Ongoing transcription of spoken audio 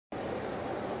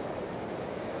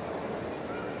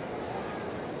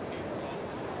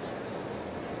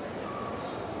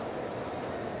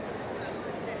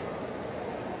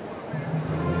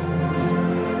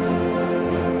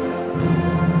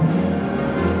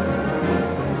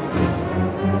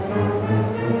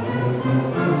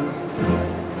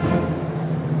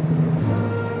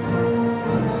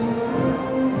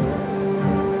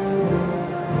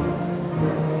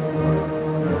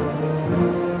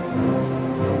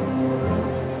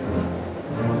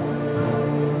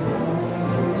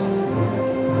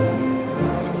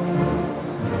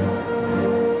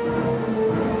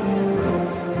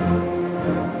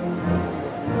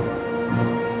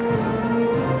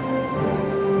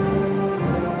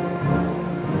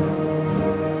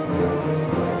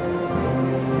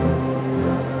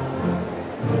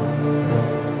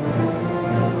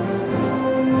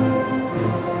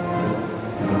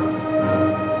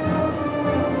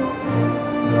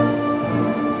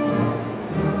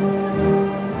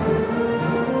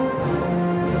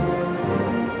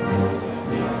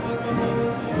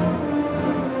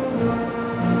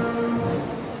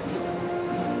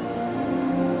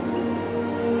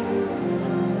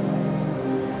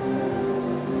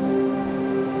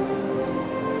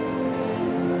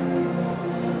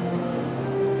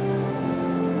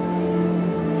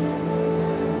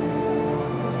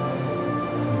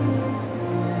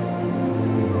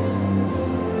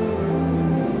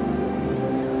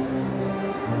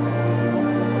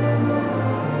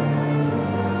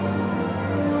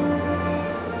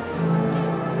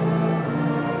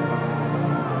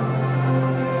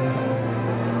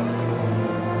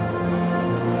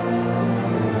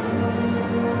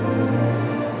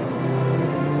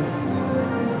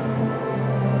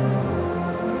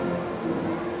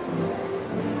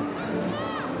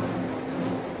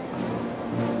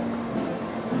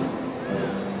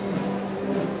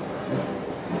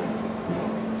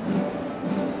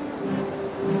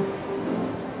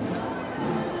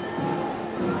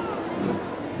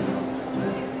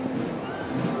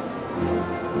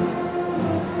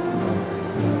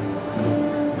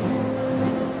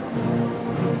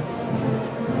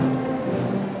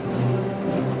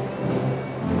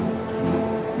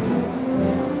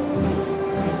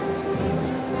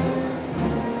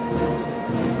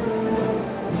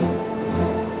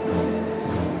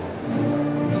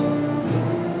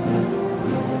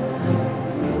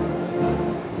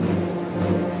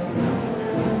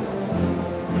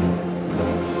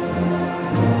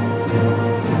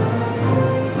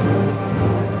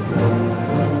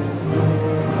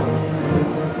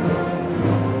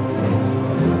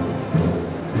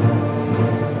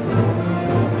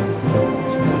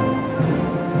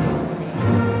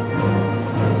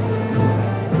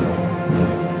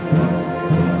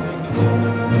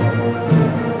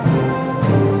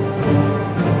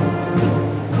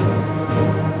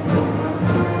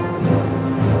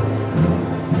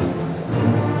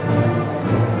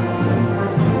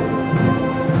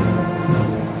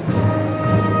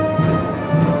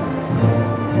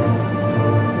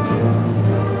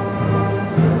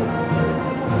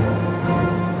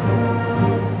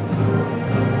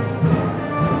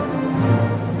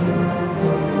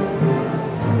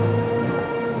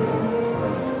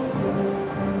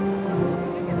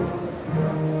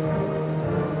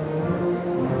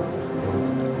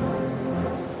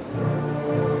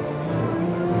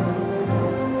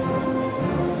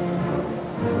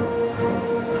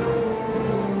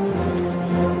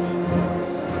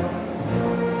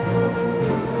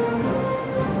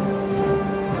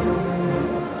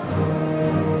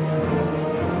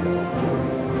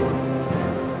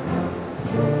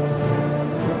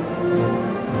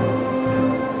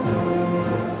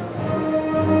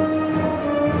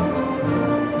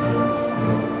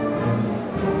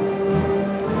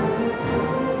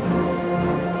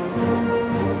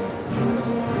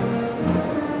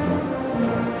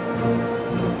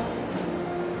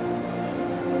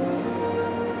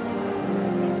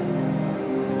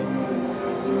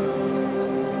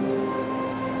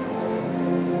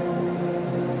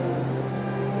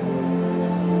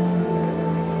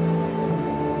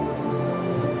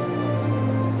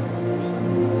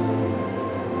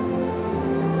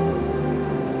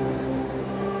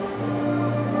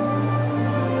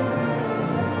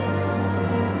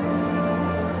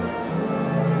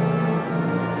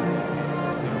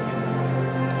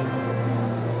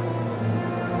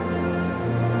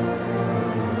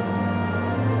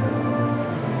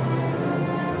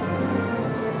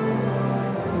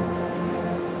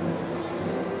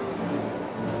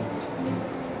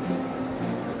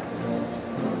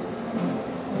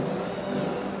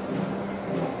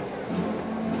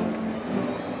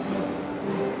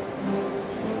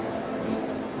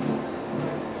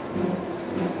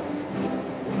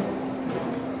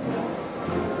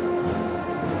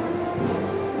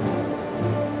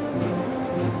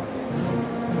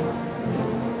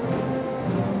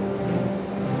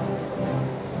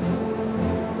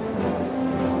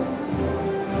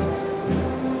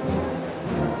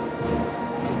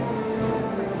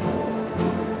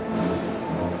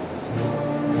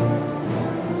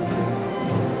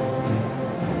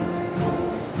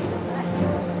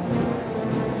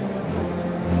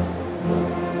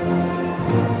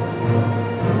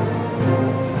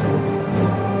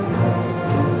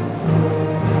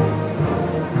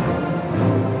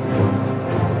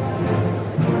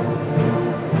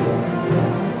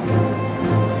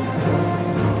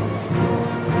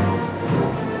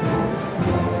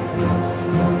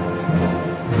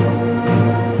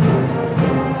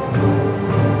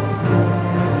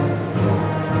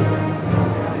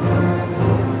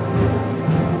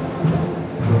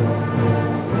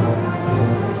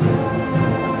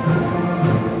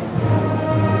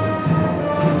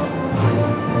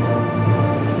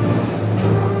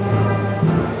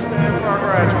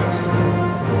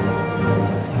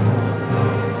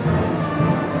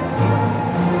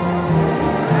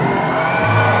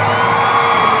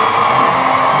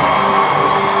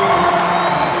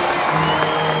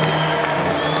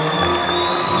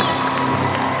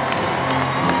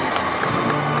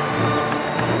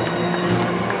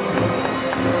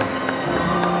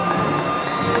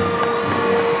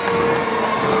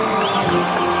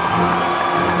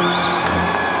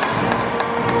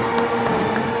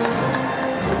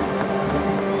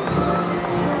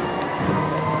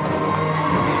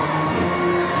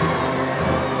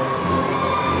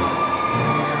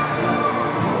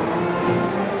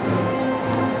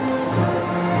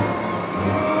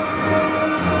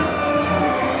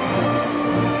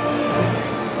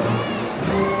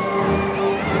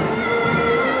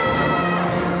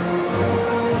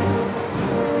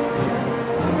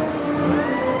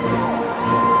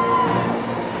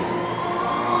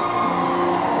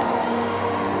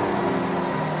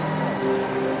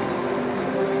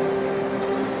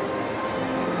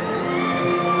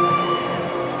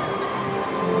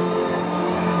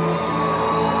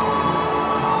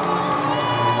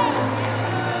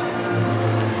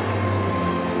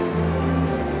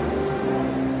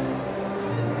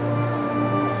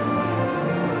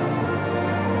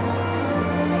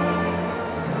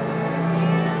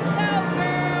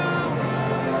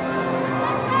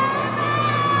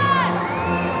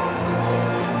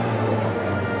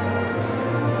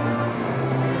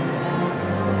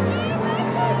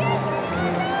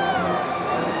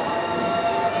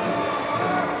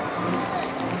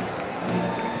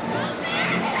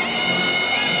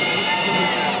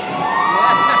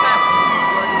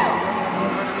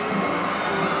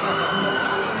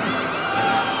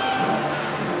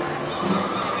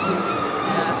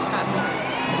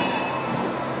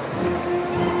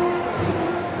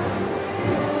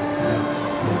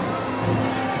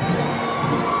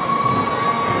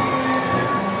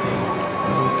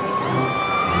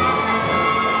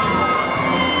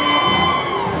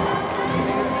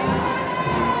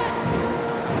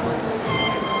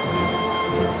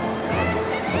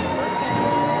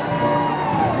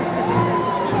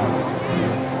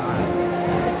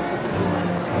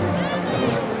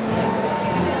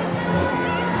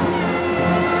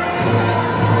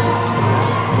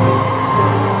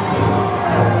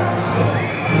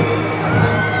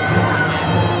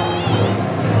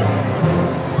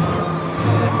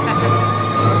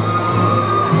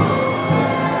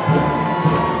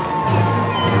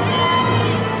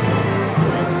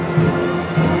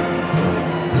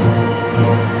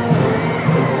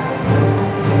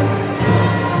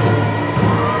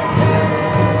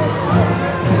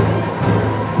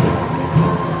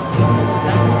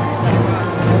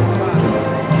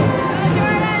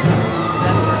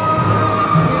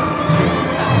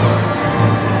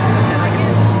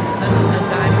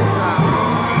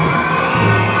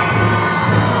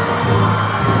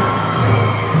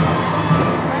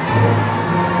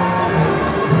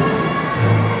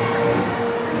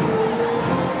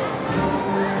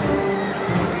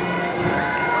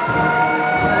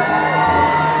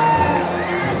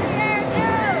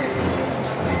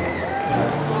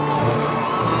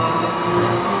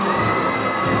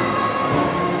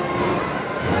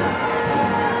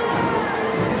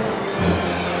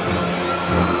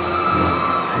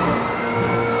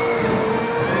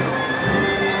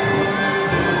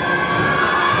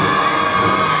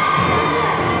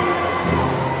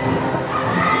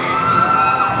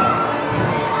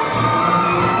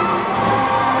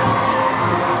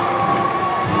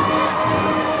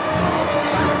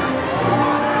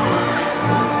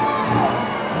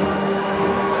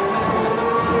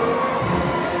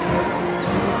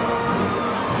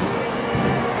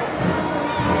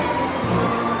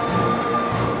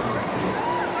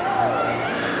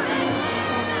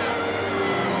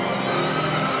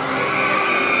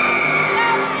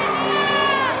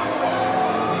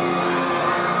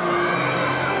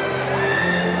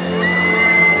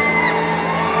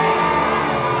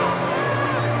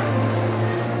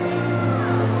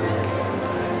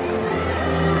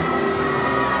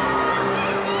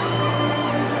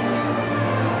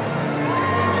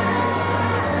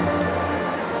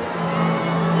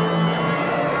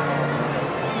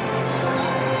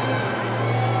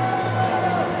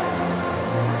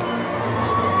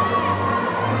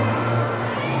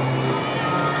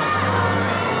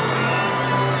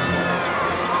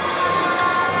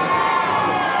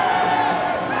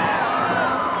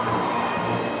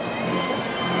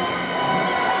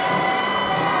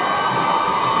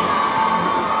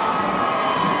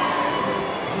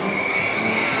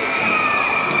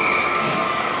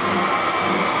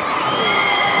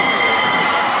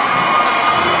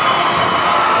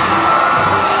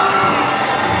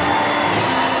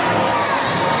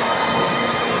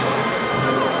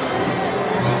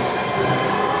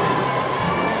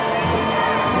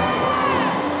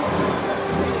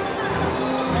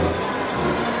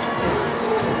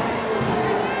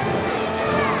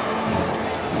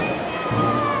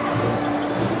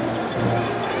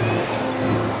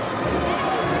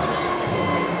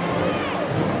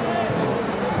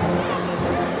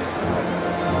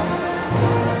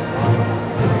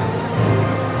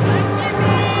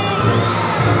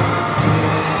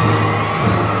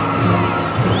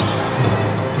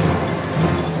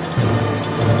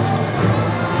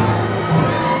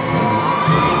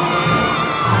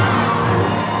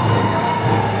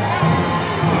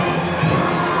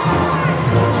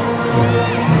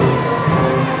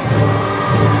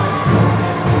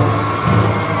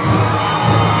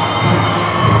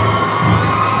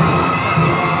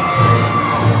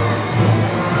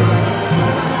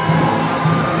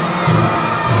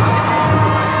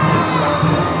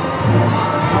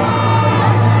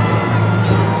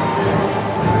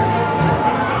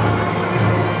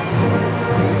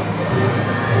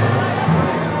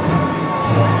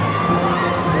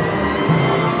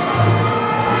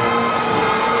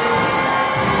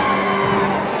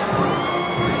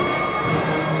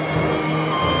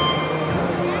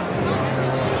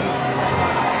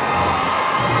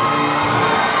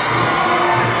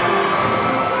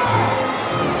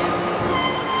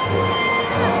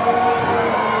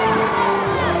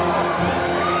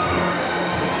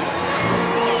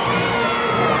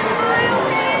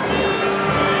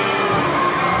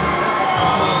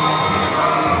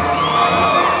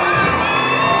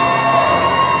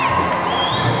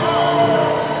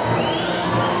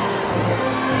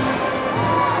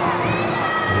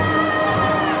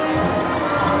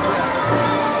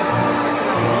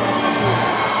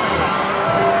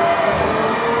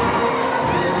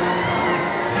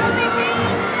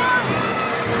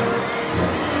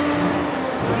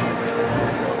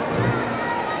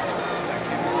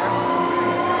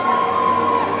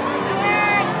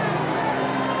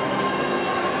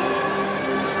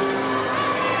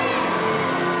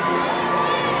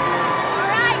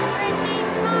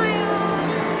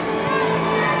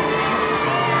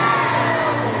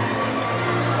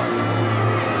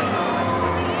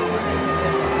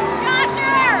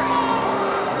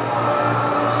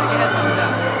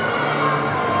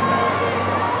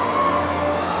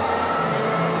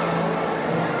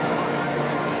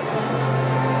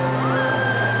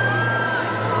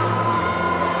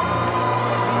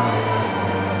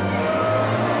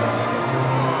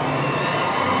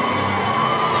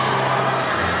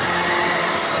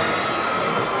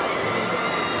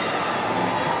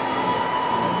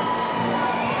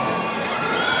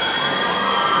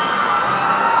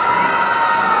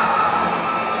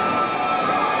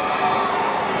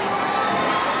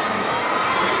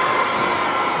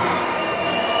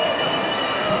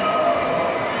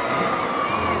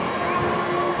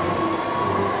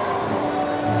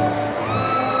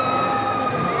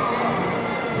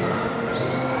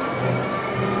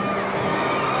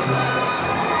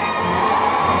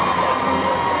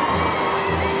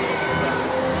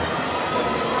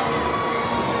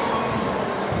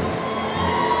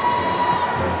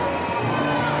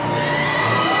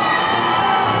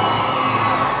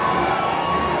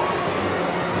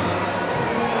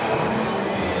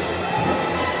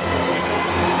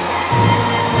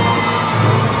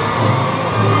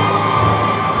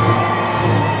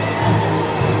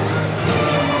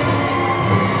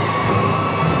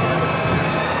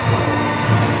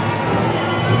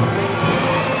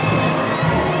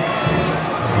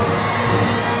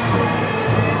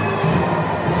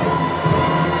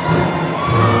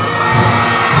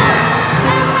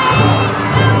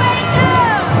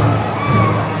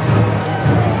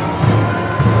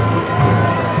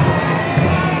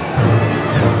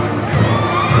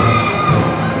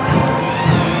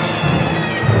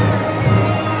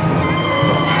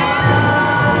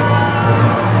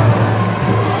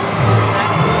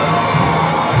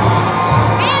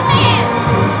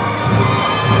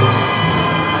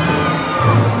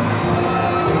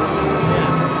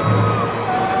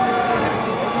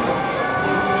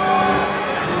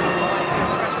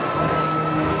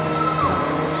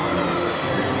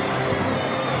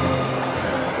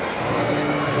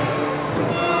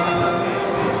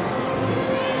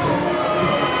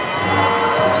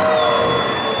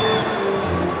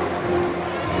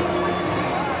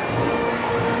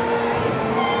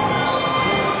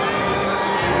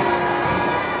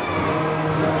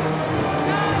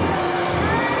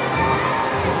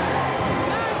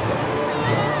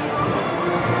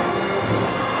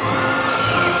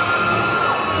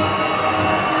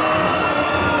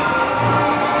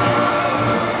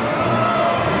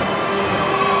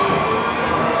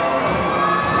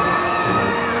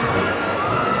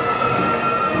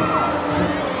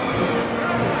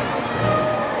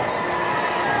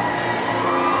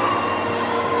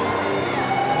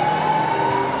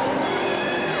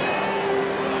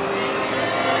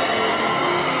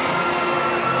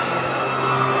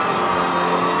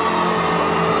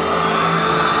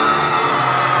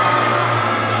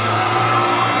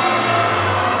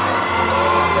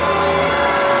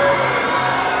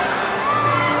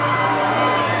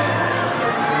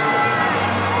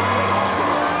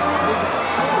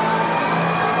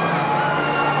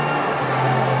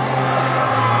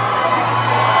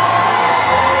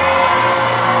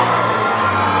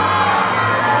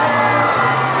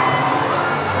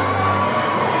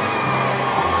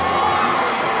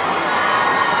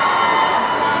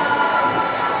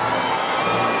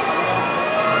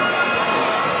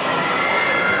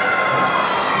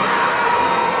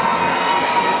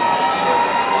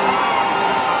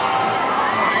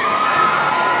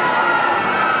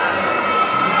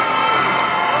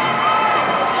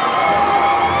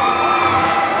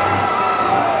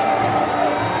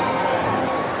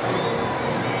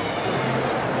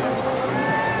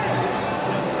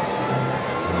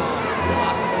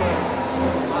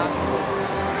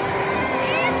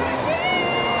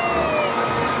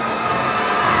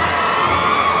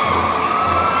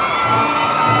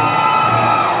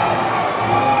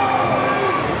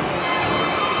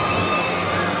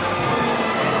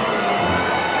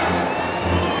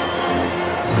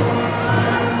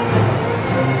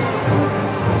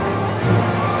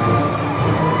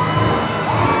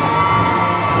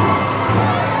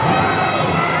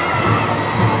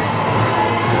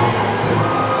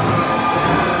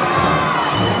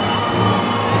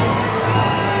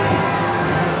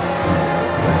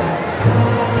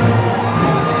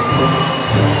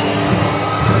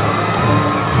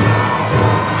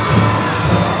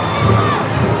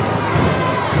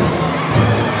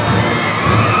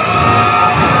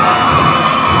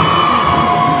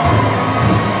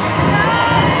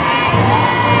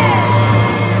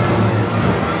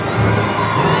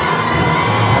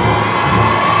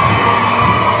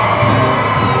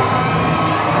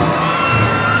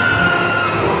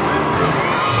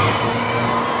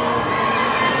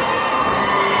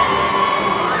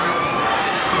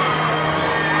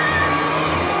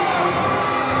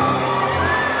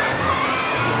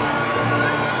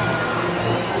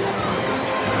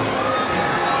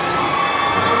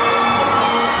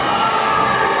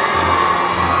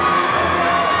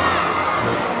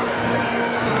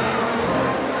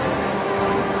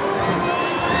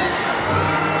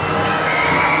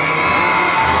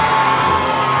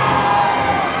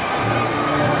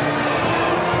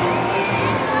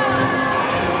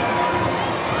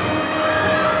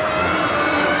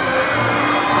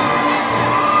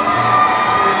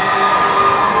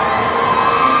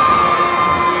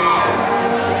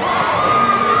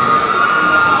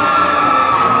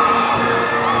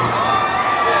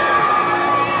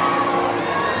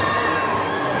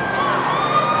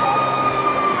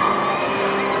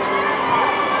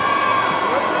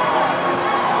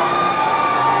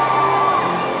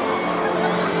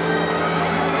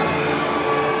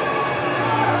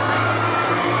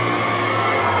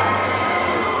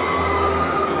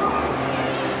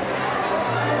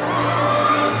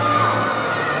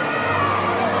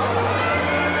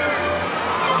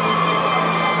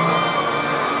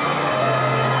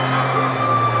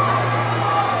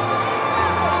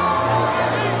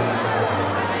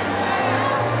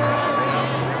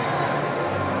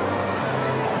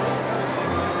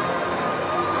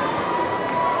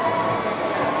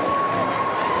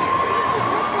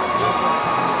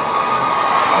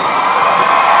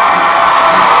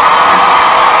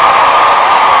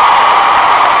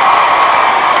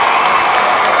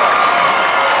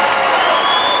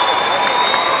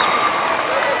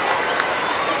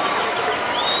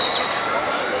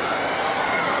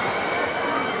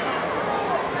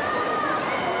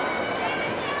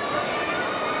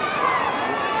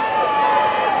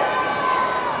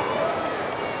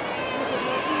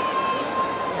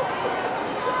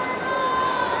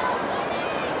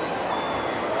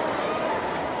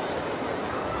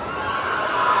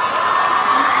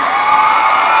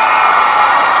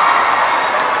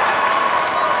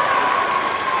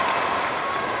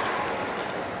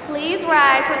Please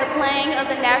rise for the playing of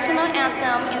the national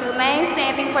anthem and remain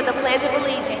standing for the Pledge of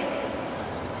Allegiance.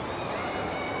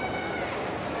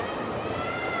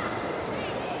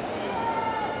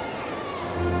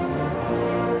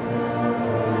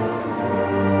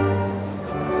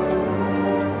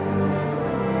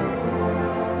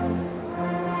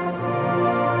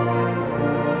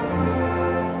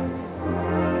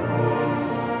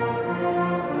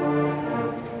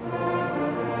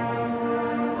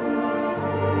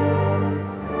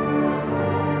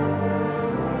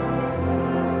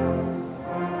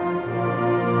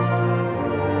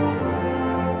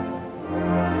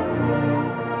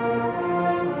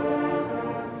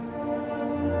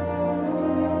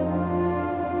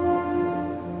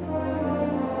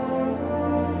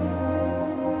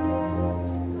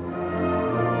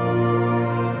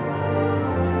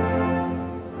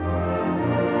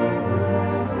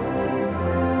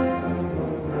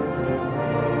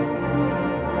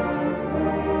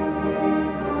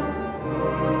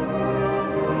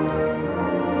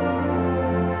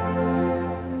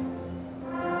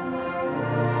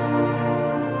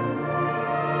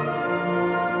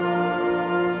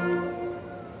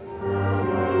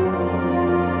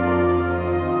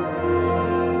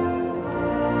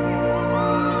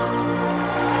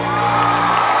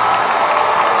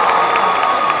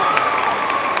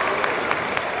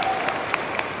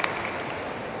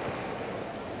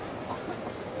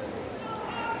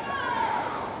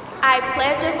 I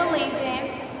pledge of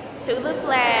allegiance to the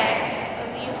flag of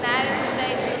the United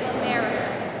States of America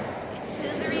and to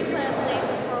the republic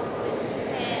for which it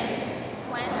stands,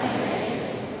 one nation,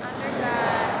 under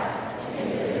God,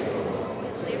 indivisible,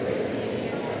 with liberty and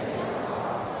justice for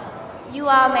all. You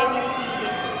all may be seated.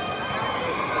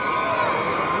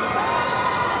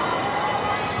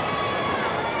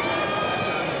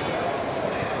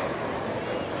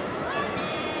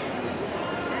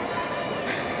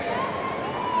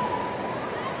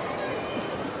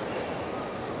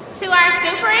 To our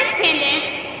superintendent,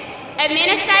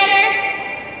 administrators,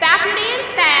 faculty and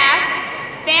staff,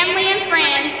 family and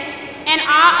friends, and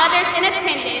all others in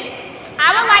attendance,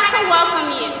 I would like to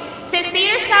welcome you to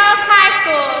Cedar Shoals High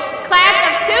School's class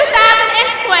of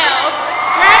 2012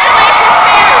 graduation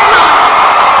ceremony.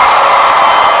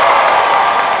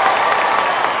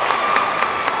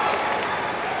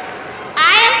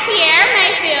 I am Tiara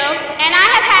Mayfield, and I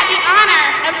have had the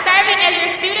honor of serving as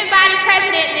your student body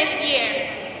president this year.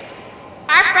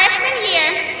 Our freshman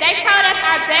year, they told us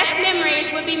our best memories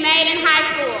would be made in high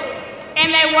school, and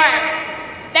they were.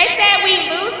 They said we'd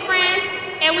lose friends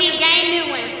and we'd gain new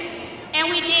ones,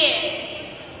 and we did.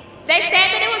 They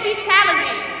said that it would be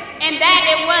challenging, and that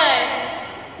it was.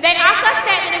 They also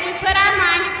said that if we put our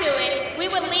minds to it,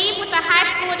 we would leave with a high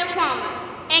school diploma.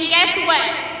 And guess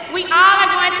what? We all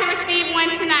are going to receive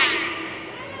one tonight.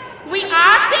 We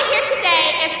all sit here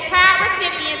today as proud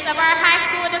recipients of our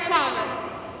high school diplomas.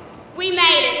 We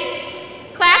made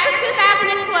it. Class of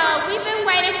 2012, we've been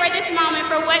waiting for this moment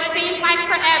for what seems like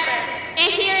forever.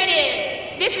 And here it is.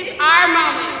 This is our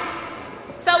moment.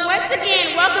 So once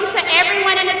again, welcome to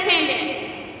everyone in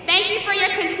attendance. Thank you for your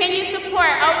continued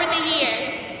support over the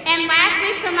years. And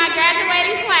lastly, to my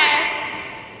graduating class,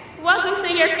 welcome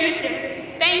to your future.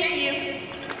 Thank you.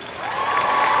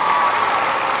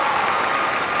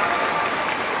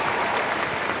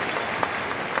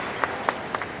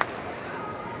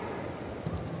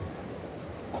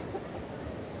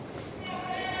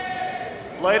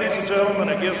 Ladies and gentlemen,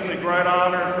 it gives me great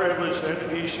honor and privilege to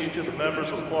introduce you to the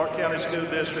members of the Clark County School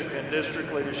District and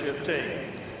District Leadership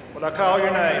Team. When I call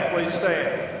your name, please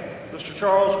stand. Mr.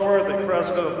 Charles Worthy,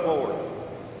 President of the Board.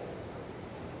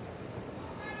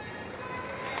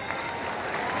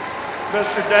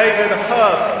 Mr. David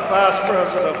Huff, Vice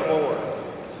President of the Board.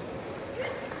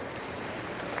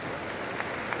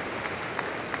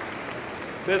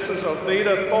 Mrs.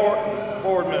 Ovita Thornton,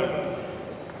 Board Member.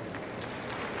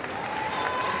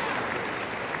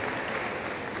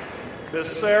 Ms.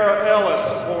 Sarah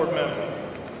Ellis, Board Member.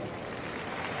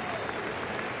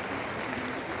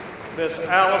 Ms.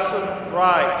 Allison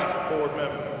Wright, Board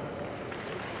Member.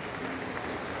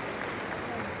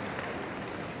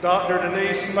 Dr.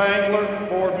 Denise Spangler,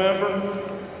 Board Member.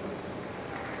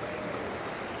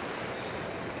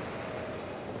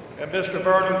 And Mr.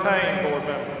 Vernon Payne, Board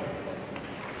Member.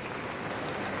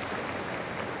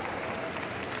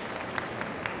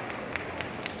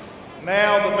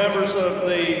 Now the members of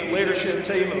the leadership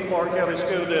team of the Clark County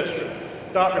School District.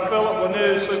 Dr. Philip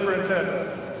Lanew,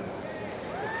 Superintendent.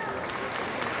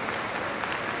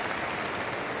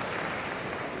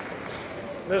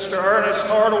 Mr. Ernest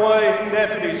Hardaway,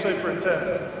 Deputy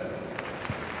Superintendent.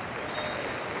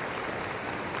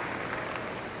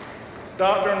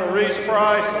 Dr. Maurice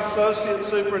Price, Associate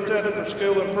Superintendent for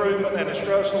School Improvement and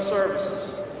Instructional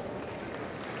Services.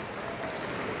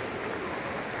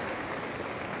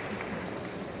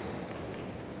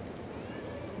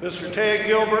 Mr. Ted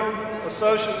Gilbert,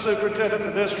 Associate Superintendent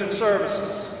for District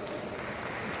Services.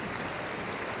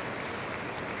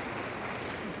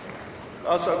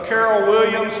 Also, Carol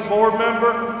Williams, Board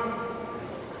Member.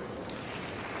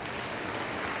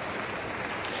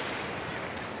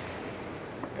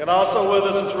 And also with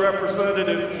us is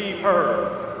Representative Keith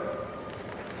Hurd.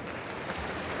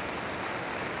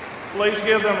 Please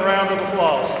give them a round of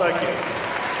applause. Thank you.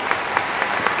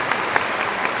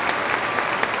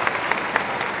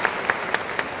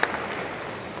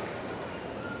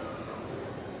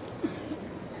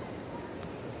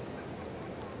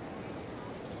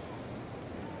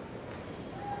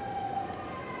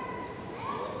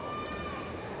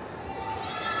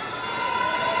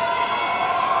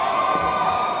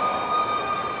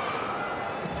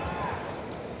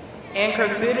 In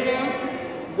considering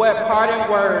what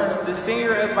parting words the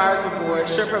Senior Advisory Board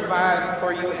should provide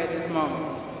for you at this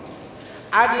moment,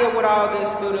 I did what all the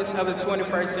students of the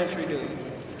 21st century do.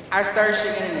 I searched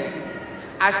the internet.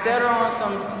 I settled on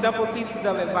some simple pieces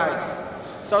of advice.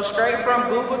 So straight from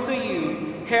Google to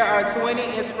you, here are 20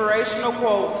 inspirational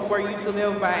quotes for you to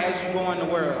live by as you go in the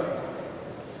world.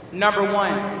 Number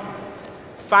 1,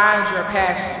 find your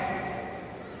passion.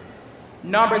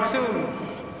 Number 2,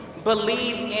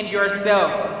 believe in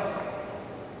yourself.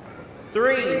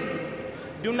 3,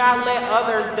 do not let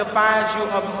others define you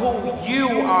of who you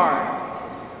are.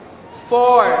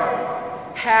 4,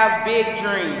 have big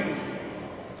dreams.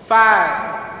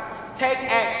 5, take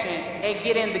action and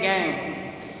get in the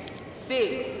game.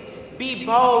 6, be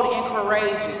bold and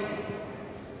courageous.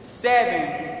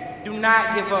 7, do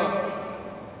not give up.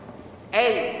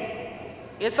 8,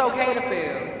 it's okay to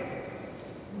fail.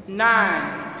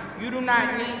 9, you do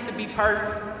not need to be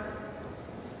perfect.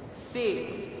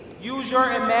 6, use your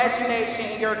imagination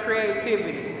and your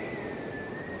creativity.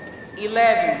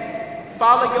 11,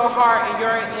 follow your heart and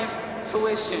your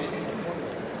intuition.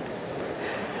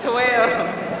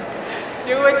 12,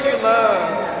 do what you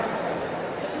love.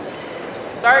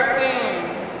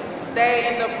 13, stay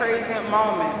in the present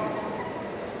moment.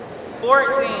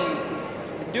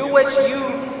 14, do what you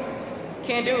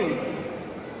can do.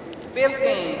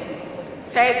 15,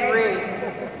 take risks.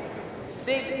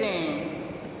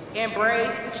 16,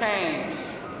 embrace change.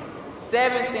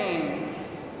 17,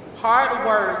 hard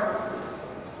work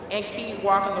and keep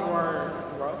walking the road.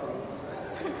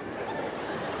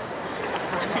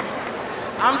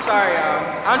 I'm sorry, y'all.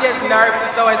 I'm just nervous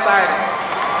and so excited.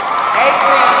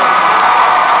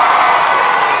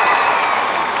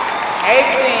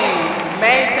 18,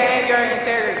 maintain your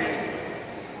integrity.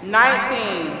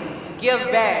 19, give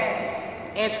back.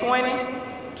 And 20,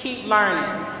 keep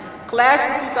learning. Class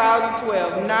of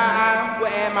 2012, now I will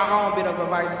add my own bit of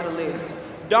advice to the list.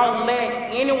 Don't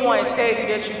let anyone tell you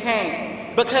that you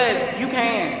can't, because you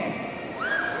can.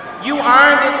 You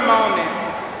earned this moment.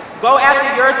 Go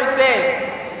after your success.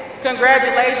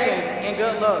 Congratulations and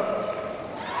good luck.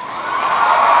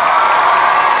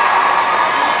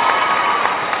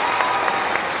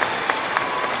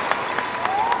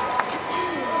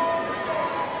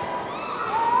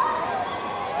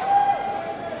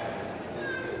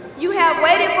 You have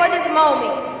waited for this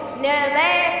moment. Now at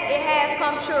last it has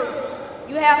come true.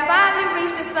 You have finally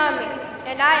reached the summit,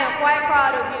 and I am quite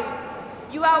proud of you.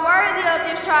 You are worthy of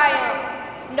this triumph.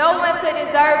 No one could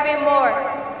deserve it more.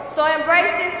 So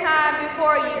embrace this time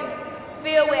before you,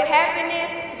 filled with happiness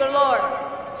galore.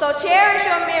 So cherish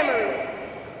your memories,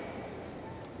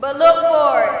 but look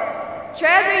forward.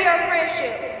 Treasure your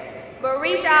friendship, but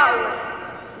reach outward.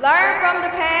 Learn from the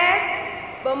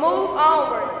past, but move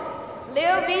onward.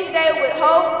 Live each day with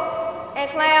hope and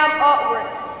climb upward.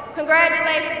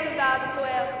 Congratulations,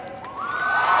 2012.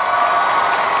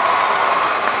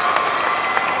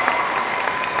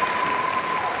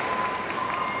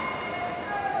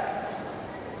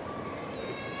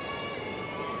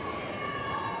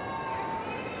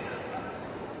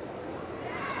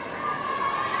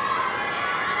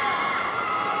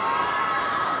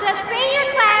 The senior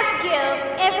class gift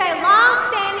is a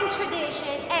long-standing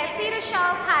tradition at Cedar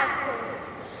Shoals High School.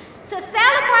 To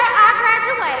celebrate our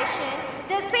graduation,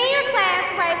 the senior class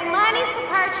raised money to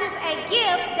purchase a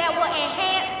gift that will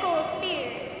enhance school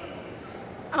spirit.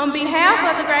 On behalf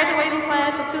of the graduating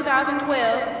class of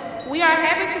 2012, we are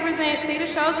happy to present Cedar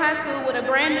Shoals High School with a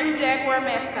brand new Jaguar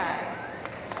mascot.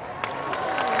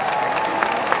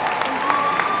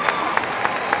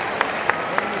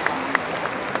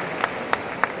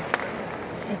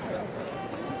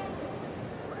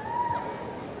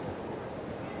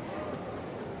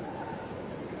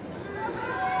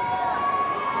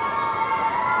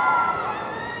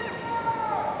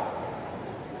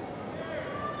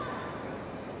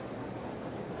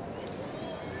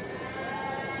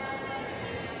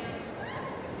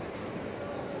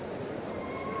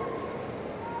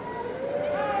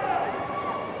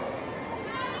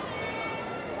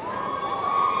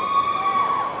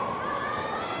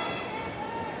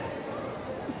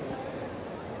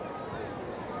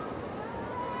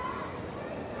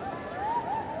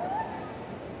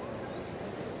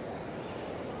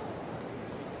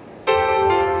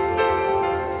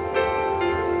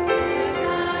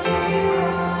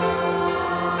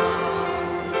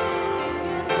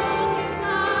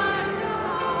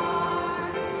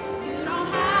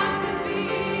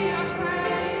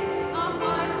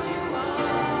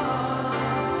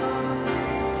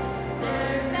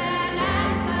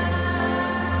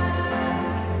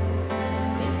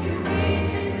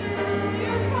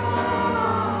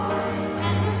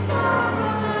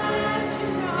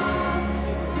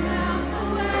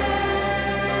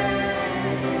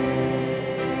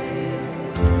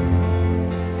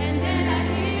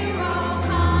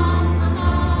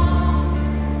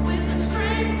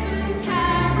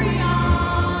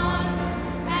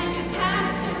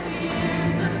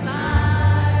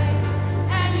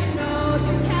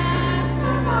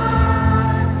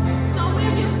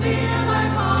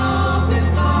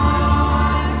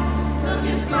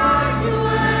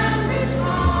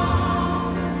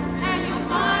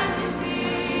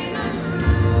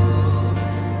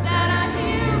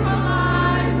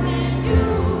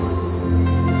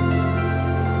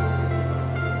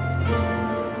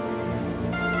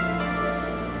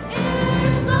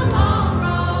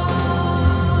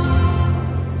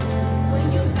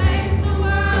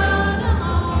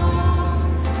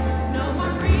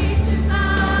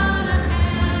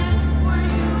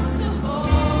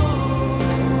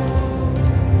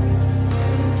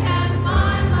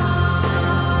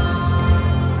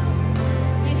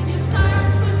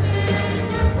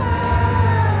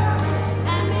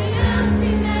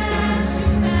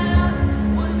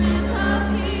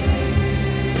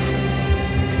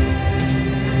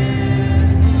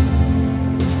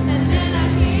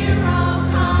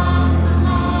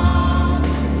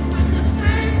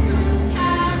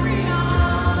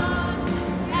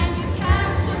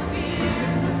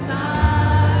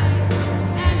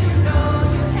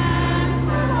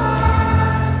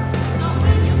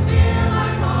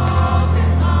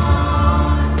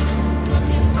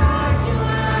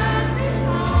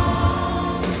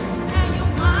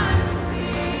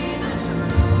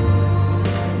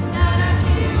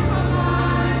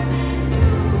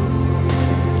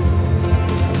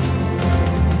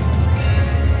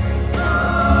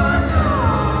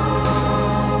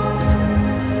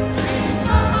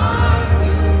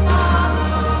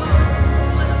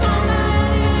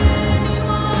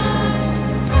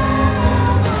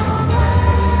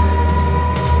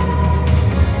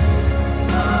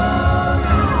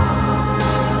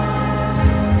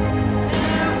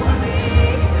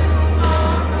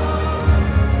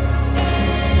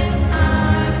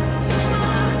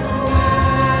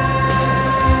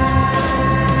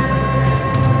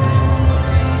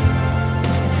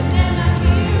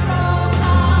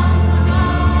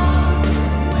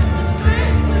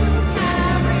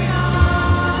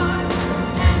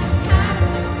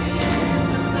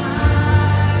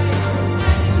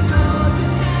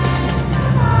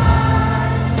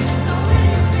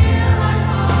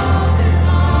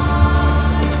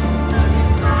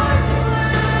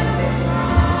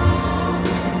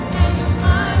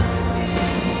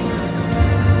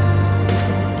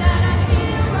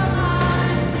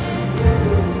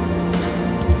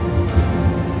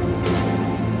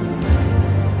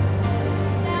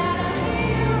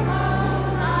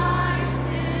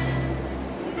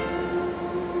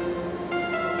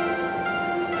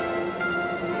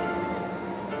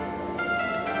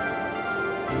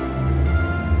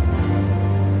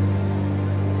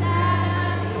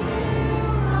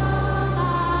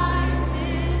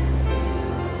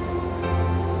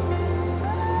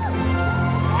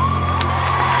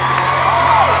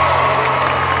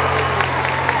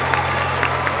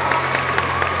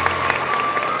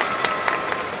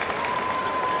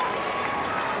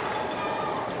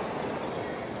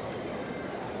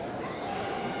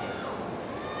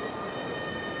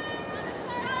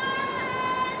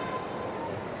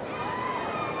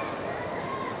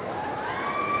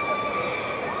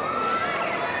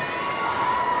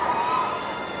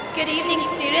 Good evening,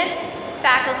 students,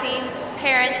 faculty,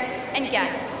 parents, and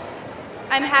guests.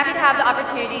 I'm happy to have the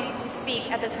opportunity to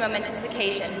speak at this momentous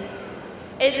occasion.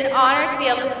 It is an honor to be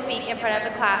able to speak in front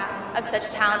of a class of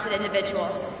such talented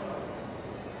individuals.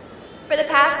 For the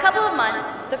past couple of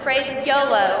months, the phrase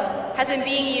YOLO has been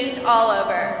being used all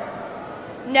over.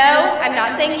 No, I'm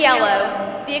not saying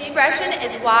yellow. The expression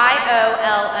is YOLO.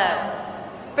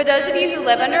 For those of you who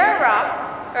live under a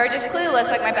rock, or are just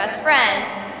clueless like my best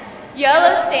friend,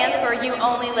 YOLO stands for You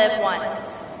Only Live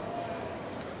Once.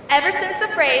 Ever since the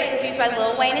phrase was used by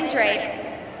Lil Wayne and Drake,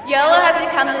 YOLO has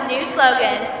become the new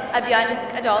slogan of young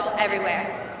adults everywhere.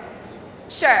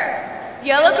 Sure,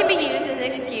 YOLO can be used as an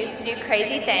excuse to do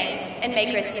crazy things and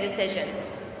make risky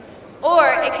decisions. Or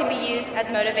it can be used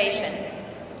as motivation.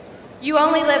 You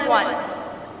only live once,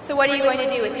 so what are you going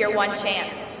to do with your one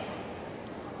chance?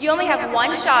 You only have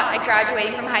one shot at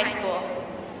graduating from high school,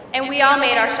 and we all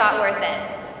made our shot worth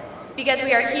it, because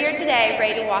we are here today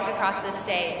ready to walk across this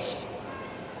stage.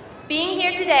 Being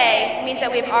here today means that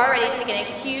we've already taken a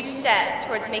huge step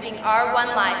towards making our one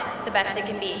life the best it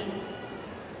can be.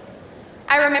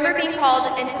 I remember being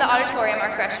called into the auditorium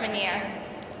our freshman year.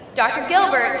 Dr.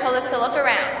 Gilbert told us to look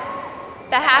around,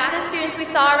 that half of the students we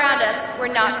saw around us were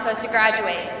not supposed to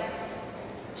graduate.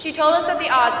 She told us that the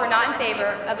odds were not in favor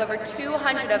of over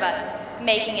 200 of us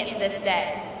making it to this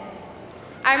day.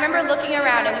 I remember looking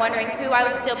around and wondering who I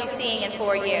would still be seeing in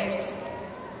 4 years.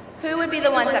 Who would be the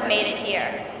ones that made it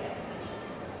here?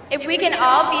 If we can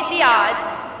all beat the odds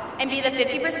and be the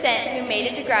 50% who made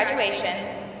it to graduation,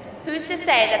 who's to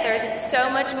say that there isn't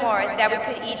so much more that we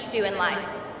could each do in life?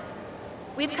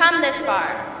 We've come this far,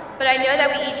 but I know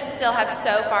that we each still have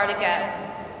so far to go.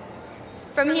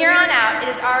 From here on out, it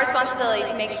is our responsibility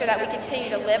to make sure that we continue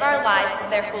to live our lives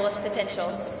to their fullest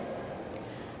potentials.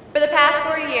 For the past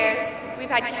 4 years, we've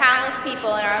had countless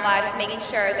people in our lives making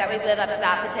sure that we live up to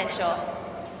that potential.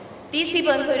 These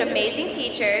people include amazing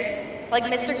teachers like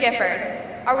Mr. Gifford,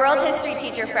 our world history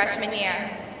teacher freshman year.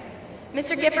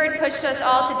 Mr. Gifford pushed us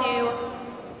all to do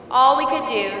all we could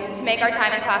do to make our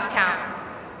time in class count.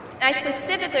 And I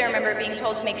specifically remember being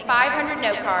told to make 500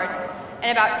 note cards in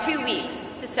about 2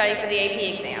 weeks to study for the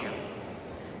AP exam.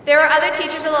 There were other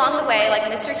teachers along the way like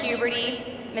Mr.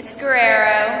 Huberty, Mrs.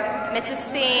 Guerrero, Mrs.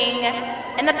 Singh,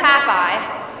 and the Papai,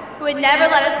 who would never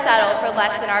let us settle for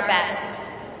less than our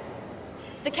best.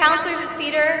 The counselors at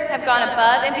Cedar have gone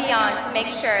above and beyond to make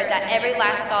sure that every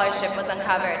last scholarship was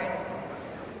uncovered.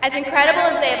 As incredible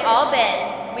as they have all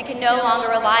been, we can no longer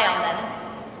rely on them.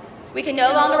 We can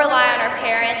no longer rely on our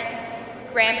parents,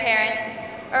 grandparents,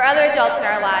 or other adults in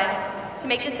our lives to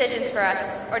make decisions for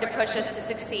us or to push us to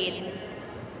succeed.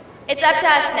 It's up to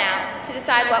us now to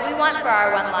decide what we want for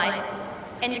our one life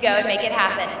and to go and make it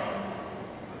happen.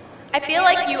 I feel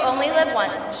like you only live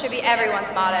once should be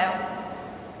everyone's motto.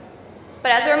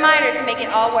 But as a reminder to make it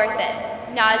all worth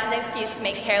it, not as an excuse to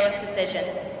make careless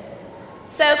decisions.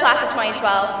 So, class of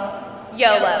 2012,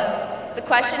 YOLO. The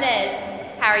question is,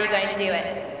 how are you going to do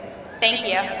it? Thank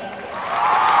you.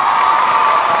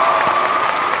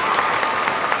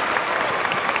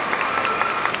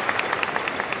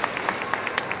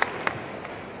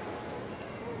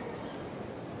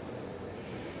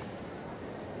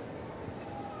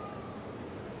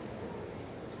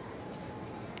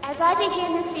 As I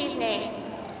begin this evening,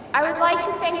 I would like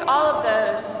to thank all of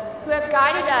those who have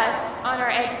guided us on our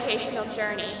educational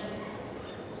journey.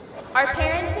 Our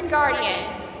parents and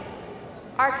guardians,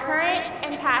 our current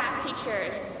and past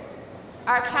teachers,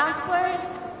 our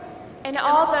counselors, and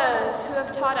all those who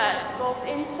have taught us both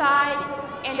inside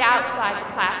and outside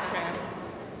the classroom.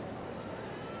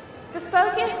 The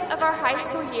focus of our high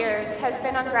school years has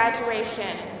been on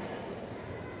graduation.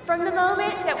 From the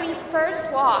moment that we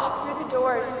first walked through the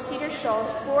doors of Cedar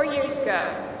Shoals 4 years ago,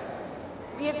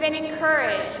 we have been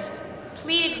encouraged,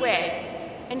 pleaded with,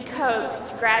 and coaxed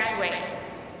to graduate.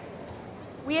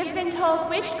 We have been told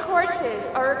which courses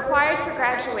are required for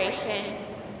graduation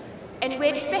and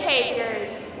which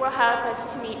behaviors will help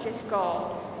us to meet this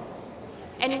goal.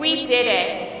 And we did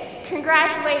it.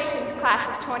 Congratulations, class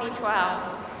of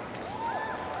 2012.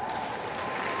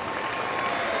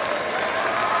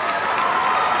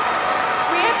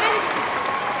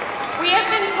 We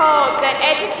have been told that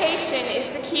education is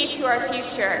the key to our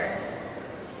future.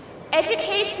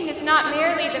 Education is not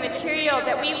merely the material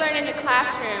that we learn in the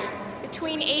classroom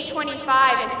between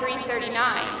 8:25 and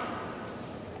 3:39.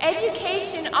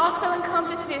 Education also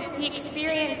encompasses the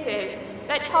experiences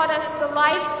that taught us the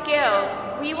life skills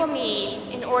we will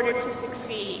need in order to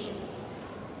succeed.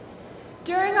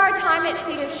 During our time at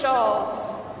Cedar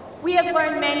Shoals, we have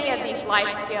learned many of these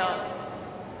life skills.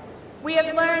 We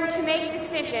have learned to make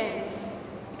decisions,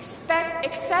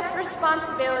 accept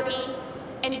responsibility,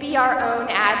 and be our own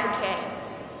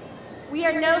advocates. We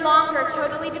are no longer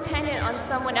totally dependent on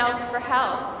someone else for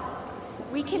help.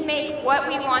 We can make what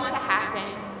we want to happen,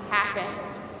 happen.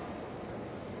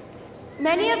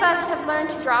 Many of us have learned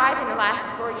to drive in the last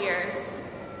 4 years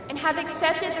and have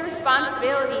accepted the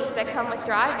responsibilities that come with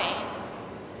driving.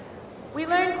 We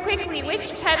learned quickly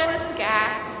which pedal is the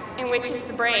gas and which is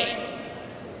the brake.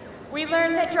 We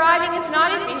learned that driving is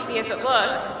not as easy as it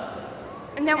looks,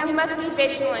 and that we must be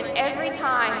vigilant every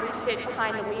time we sit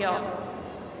behind the wheel.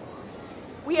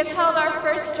 We have held our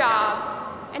first jobs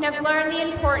and have learned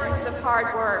the importance of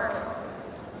hard work,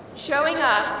 showing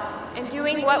up and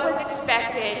doing what was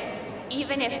expected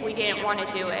even if we didn't want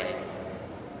to do it.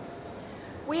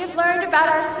 We have learned about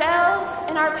ourselves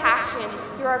and our passions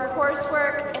through our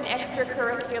coursework and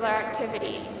extracurricular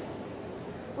activities.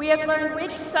 We have learned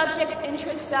which subjects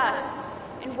interest us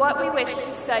and what we wish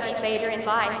to study later in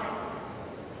life.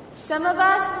 Some of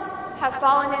us have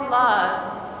fallen in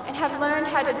love and have learned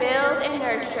how to build and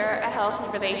nurture a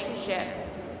healthy relationship.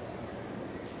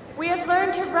 We have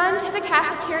learned to run to the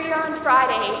cafeteria on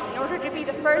Fridays in order to be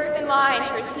the first in line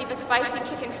to receive a spicy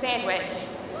chicken sandwich,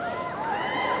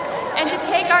 and to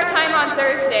take our time on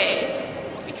Thursdays,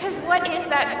 because what is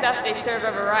that stuff they serve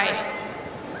over rice?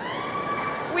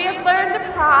 We have learned the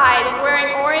pride of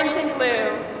wearing orange and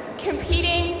blue,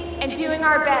 competing and doing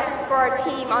our best for our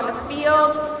team on the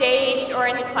field, stage, or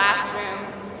in the classroom.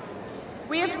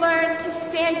 We have learned to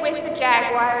stand with the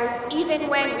Jaguars even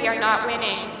when we are not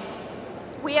winning.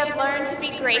 We have learned to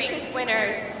be gracious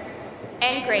winners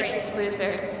and gracious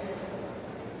losers.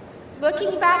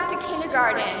 Looking back to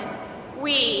kindergarten,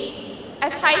 we,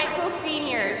 as high school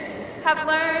seniors, have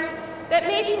learned that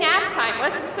maybe nap time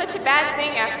wasn't such a bad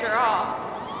thing after all.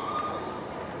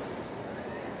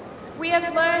 We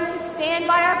have learned to stand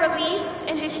by our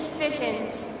beliefs and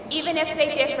decisions, even if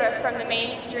they differ from the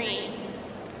mainstream.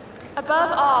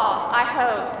 Above all, I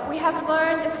hope, we have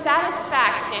learned the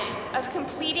satisfaction of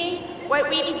completing what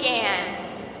we began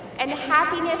and the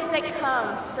happiness that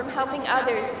comes from helping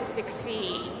others to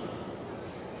succeed.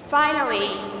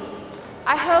 Finally,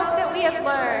 I hope that we have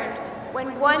learned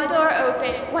when one door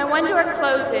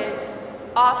closes,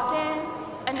 often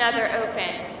another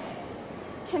opens.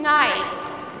 Tonight,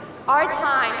 our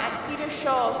time at Cedar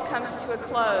Shoals comes to a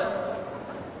close,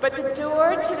 but the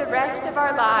door to the rest of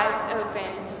our lives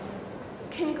opens.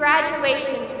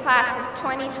 Congratulations, class of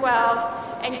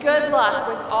 2012, and good luck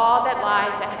with all that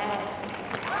lies ahead.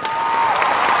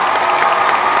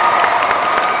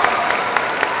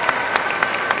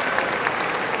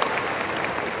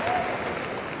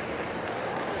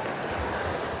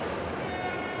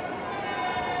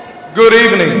 Good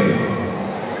evening.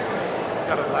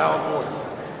 Got a loud voice.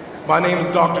 My name is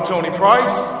Dr. Tony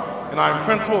Price, and I'm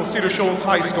principal of Cedar Shoals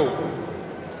High School.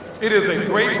 It is a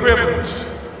great privilege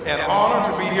and honor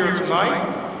to be here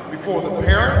tonight before the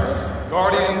parents,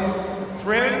 guardians,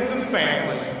 friends, and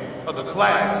family of the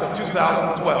class of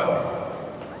 2012.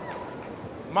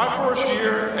 My first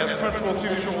year as principal of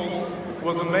Cedar Shoals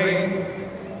was amazing.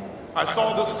 I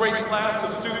saw this great class of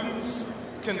students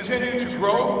continue to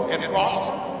grow and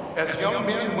prosper as young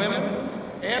men, women,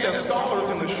 and as scholars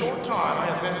in the short time I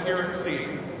have been here at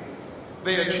Cedar.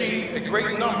 They achieved a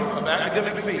great number of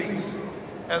academic feats.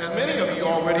 As many of you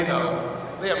already know,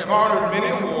 they have garnered many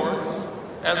awards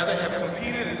as they have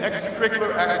competed in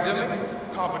extracurricular academic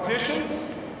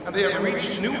competitions, and they have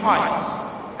reached new heights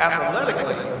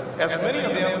athletically, as many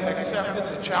of them accepted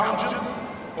the challenges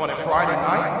on a Friday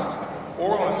night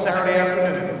or on a Saturday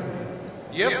afternoon.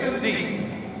 Yes, indeed,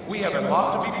 we have a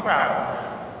lot to be proud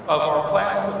of our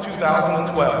class of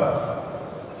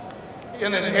 2012.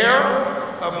 In an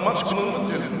era of much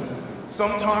gloom and doom,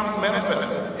 sometimes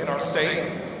manifested in our state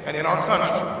and in our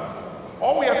country,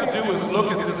 all we have to do is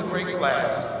look at this great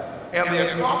class and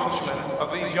the accomplishments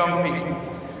of these young people,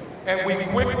 and we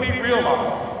quickly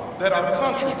realize that our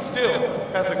country still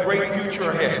has a great future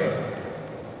ahead.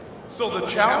 So the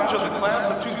challenge of the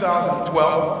class of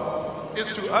 2012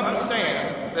 is to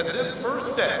understand that this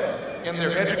first step in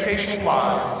their educational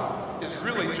lives is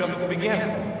really just the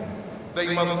beginning.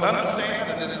 They must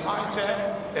understand in this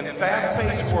high-tech and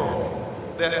fast-paced world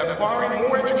that acquiring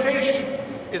more education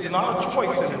is not a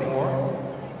choice anymore.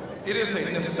 It is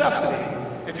a necessity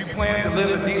if you plan to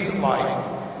live a decent life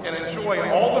and enjoy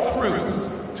all the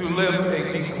fruits to live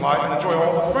a decent life and enjoy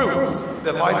all the fruits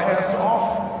that life has to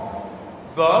offer.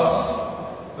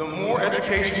 Thus, the more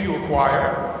education you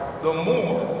acquire, the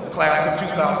more the class of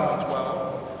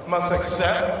 2012 must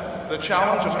accept the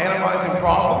challenge of analyzing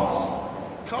problems,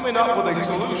 coming up with a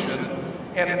solution,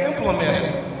 and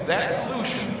implementing that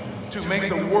solution to make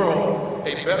the world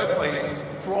a better place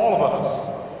for all of us.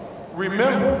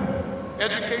 Remember,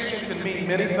 education can mean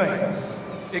many things.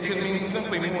 It can mean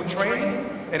simply more training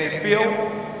in a field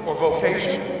or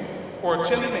vocation, or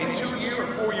attending a 2-year or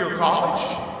 4-year college,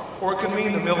 or it can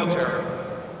mean the military.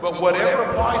 But whatever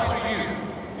applies to you,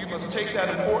 you must take that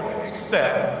important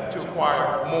step to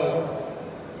acquire more.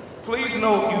 Please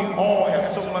know you all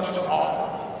have so much to offer.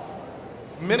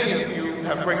 Many of you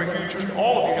have great futures.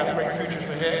 All of you have great futures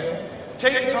ahead.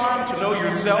 Take time to know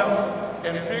yourself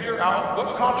and figure out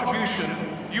what contribution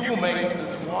you will make to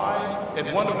this wide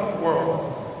and wonderful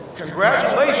world.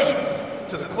 Congratulations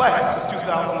to the class of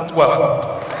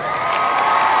 2012.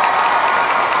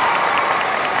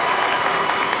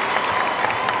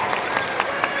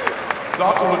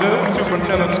 Dr. Ledoux,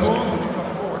 Superintendent of Schools, would you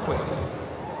come forward, please?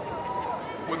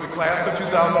 Would the class of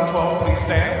 2012 please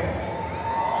stand?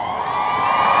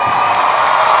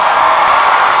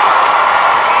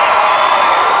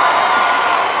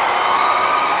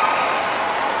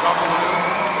 Dr. Ledoux,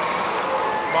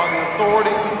 by the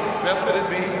authority vested in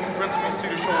me as principal of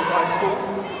Cedar Shoals High School,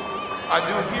 I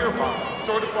do hereby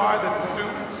certify that the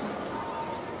students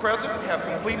present have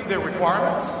completed their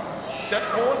requirements set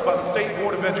forth by the State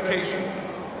Board of Education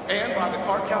and by the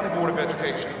Clark County Board of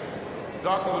Education.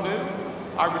 Dr. Ledoux,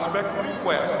 I respectfully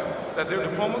request that their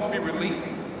diplomas be released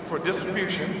for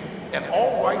distribution and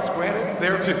all rights granted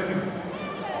thereto.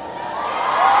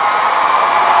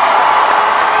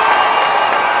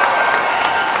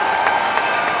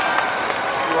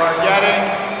 You are getting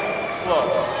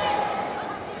close.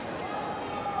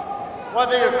 One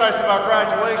thing that's nice about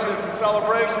graduation, it's a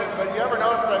celebration, but you ever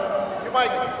notice that you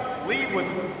might leave with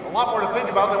a lot more to think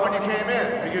about than when you came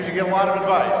in, because you get a lot of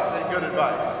advice, and good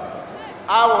advice.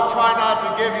 I will try not to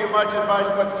give you much advice,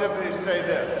 but simply say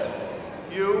this.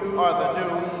 You are the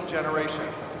new generation.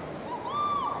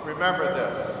 Remember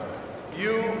this.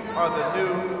 You are the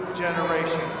new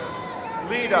generation.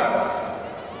 Lead us.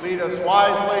 Lead us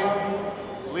wisely,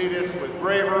 lead us with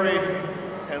bravery,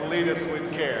 and lead us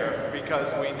with care,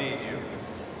 because we need you.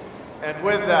 And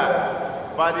with that,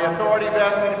 by the authority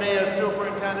vested in me as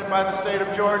superintendent by the state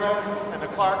of Georgia and the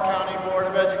Clark County Board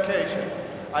of Education,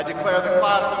 I declare the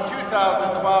class of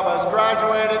 2012 as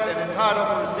graduated and entitled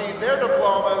to receive their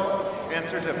diplomas and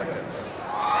certificates.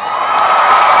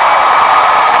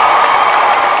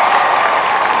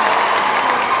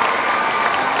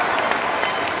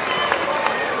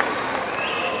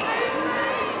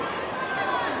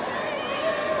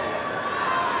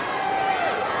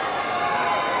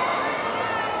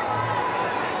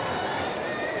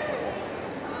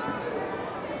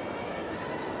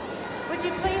 Would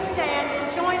you please stand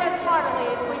and join us heartily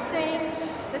as we sing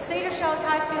the Cedar Shoals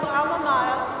High School alma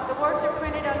mater. The words are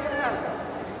printed on your coat.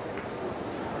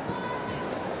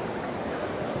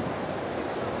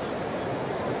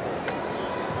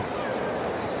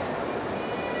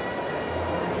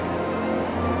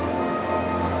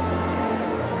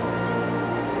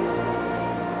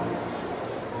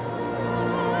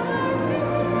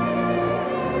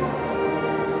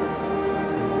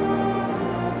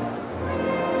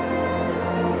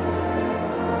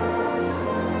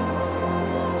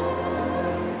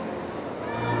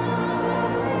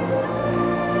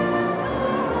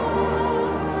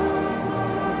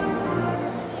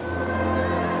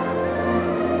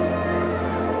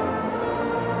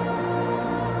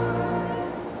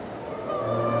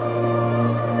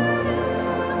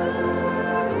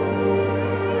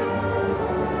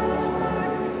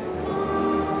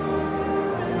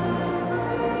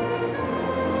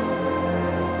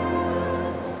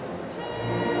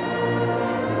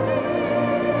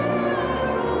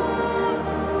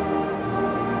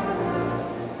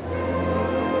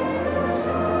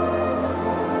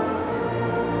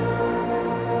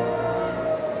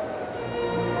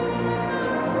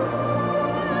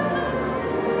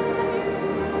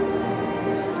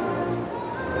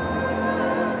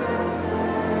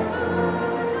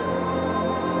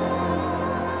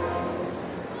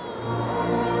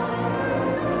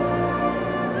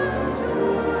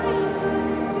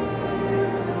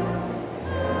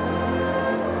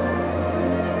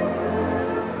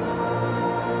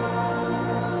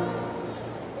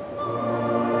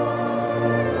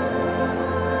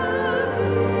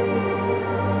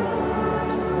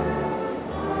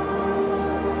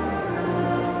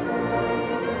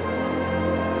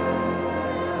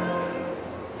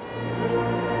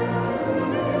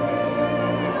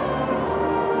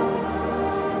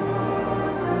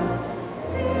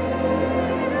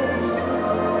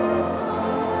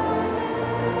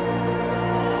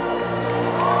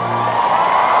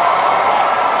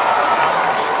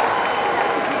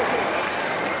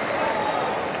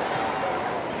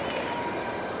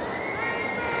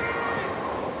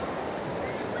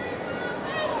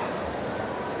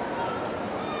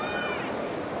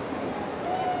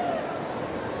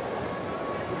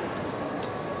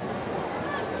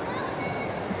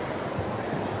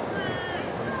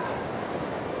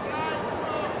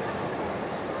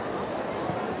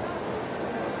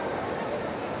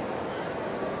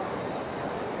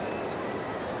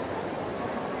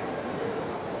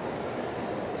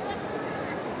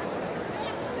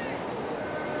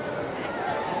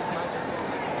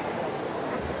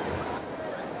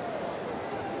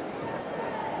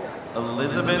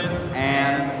 Elizabeth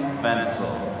Ann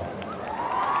Venzel.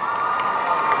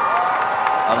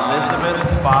 Elizabeth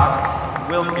Fox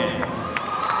Wilkins.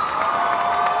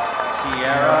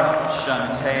 Tiara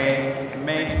Shante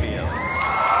Mayfield.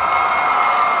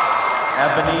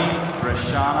 Ebony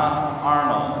Brishana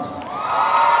Arnold.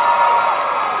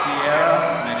 Kiera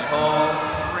Nicole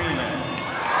Freeman.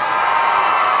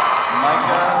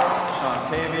 Micah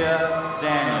Shantavia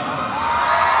Daniels.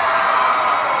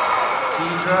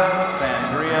 Tidra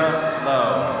Sandria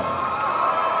Lowe.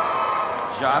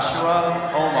 Joshua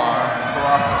Omar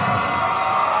Crawford.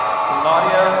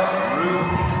 Claudia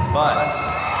Ruth Butts.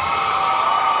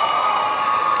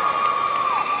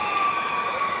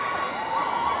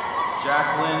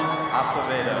 Jacqueline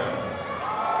Acevedo.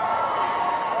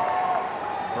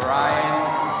 Brian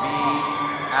V.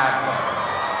 Adler.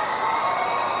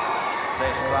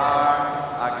 Cesar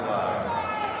Aguilar.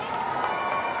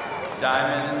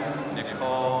 Diamond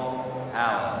Nicole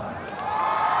Allen.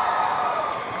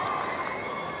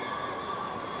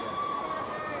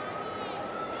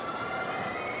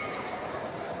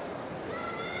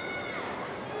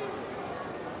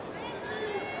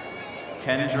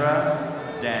 Kendra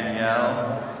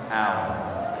Danielle Allen.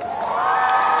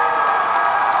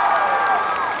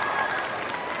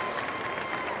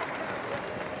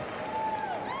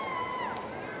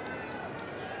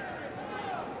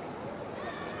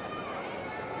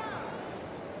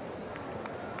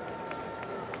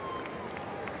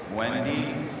 Wendy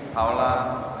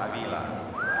Paula Avila.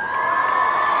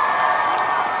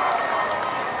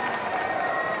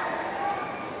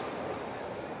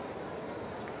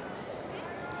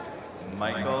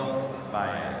 Michael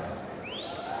Baez.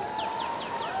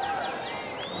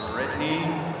 Brittany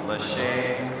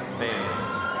Lachey Bailey.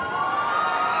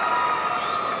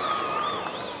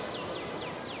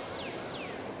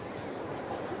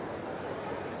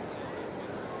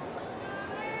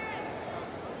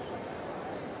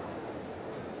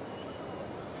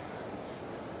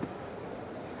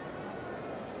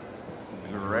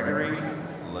 Gregory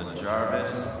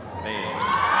LaJarvis Bailey.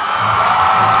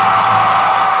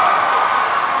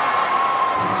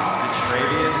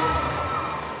 Detravius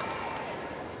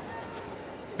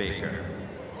Baker.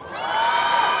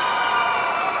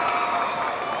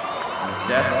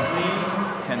 Destiny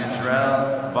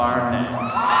Kendrell Barnett.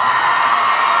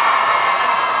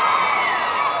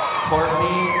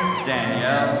 Courtney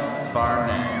Danielle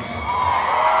Barnett.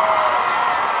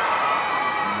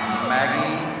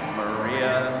 Maggie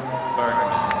Maria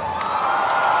Bergman.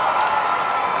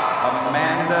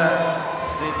 Amanda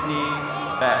Sydney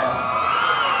Best.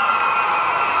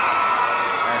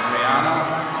 Adriana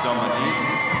Dominique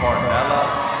Cornella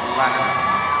Lackman.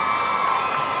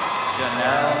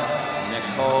 Janelle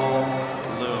Nicole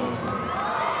Bloom.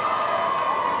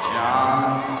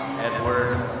 John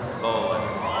Edward Boland.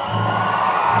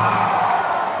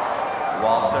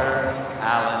 Walter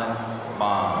Allen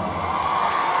Bonds.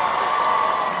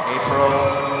 April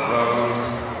Rose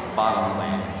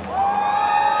Bottomley.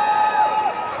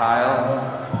 Kyle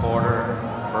Porter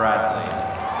Bradley.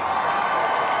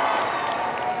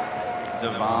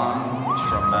 Devon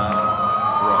Trammell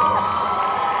Brooks.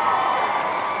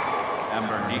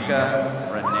 Ambernica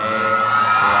Renee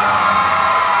Brown.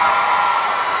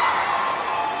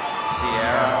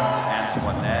 Sierra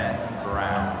Antoinette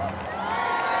Brown.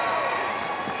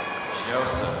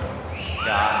 Joseph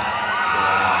Scott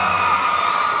Brown.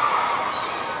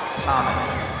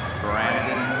 Thomas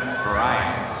Brandon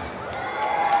Bryant.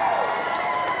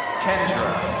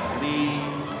 Kendra Lee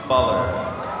Bullard.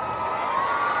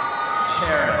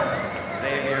 Sharon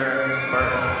Xavier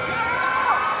Burton.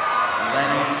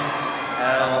 Lenny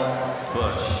L.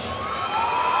 Bush.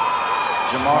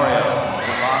 Jamario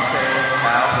Devontae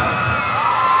Calhoun.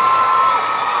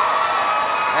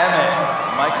 Emmett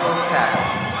Michael Cappy.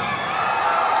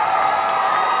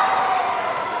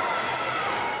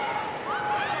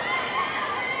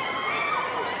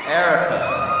 Erica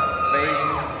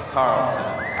Faith Carlton.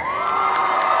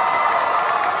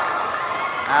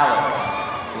 Alex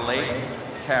Blake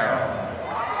Carroll.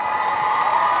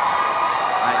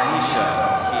 Anisha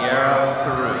Kiera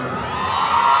Carew.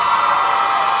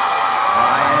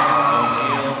 Ryan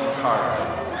O'Neill Carter.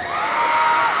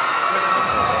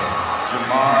 Christopher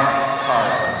Jamar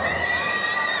Carter.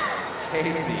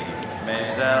 Casey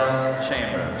Maisel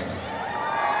Chambers.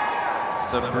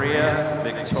 Sabria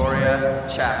Victoria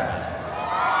Chapman.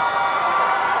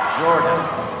 Jordan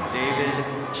David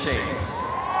Chase.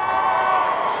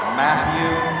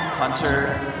 Matthew Hunter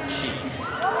Cheek.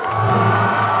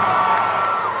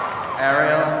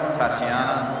 Ariel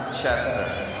Tatiana Chester.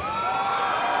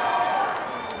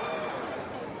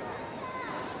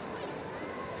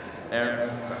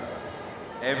 Avrion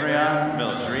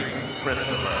Mildred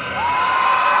Christopher.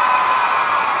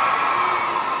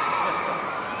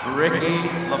 Ricky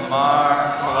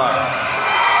Lamar Clark.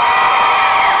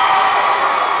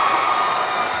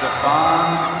 Stefan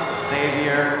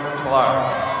Xavier Clark.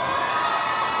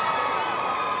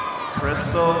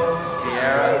 Crystal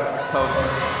Sierra Cofer.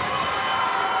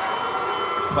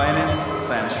 Aquinas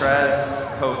Santrez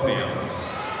Cofield.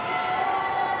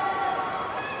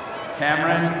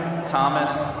 Cameron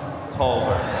Thomas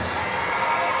Colbert.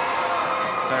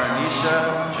 Berenicia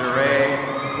Jure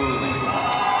Cooley.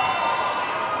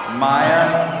 Maya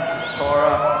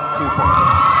Satora Cooper.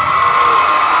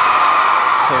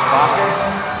 Tobacus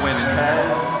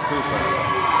Quintez Cooper.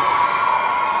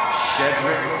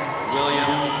 Shedrick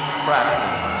William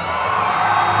Crafton.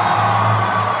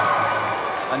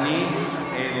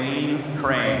 Anise Aileen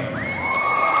Crane.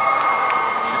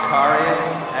 Shakarius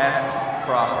S.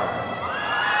 Crawford.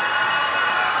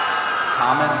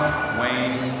 Thomas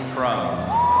Wayne Crum.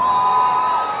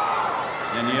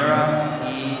 Yanira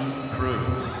E.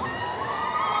 Cruz.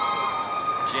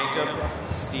 Jacob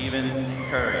Stephen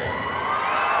Curry.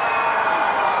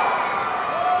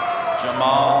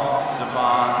 Jamal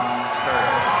Devon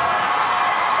Curry.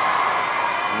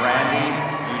 Randy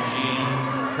Eugene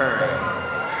Curry.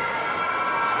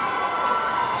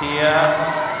 Tia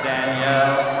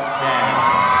Danielle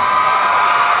Daniels.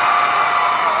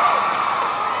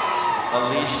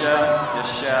 Alicia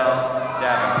Deschelle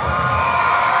Davenport.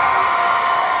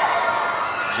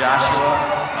 Joshua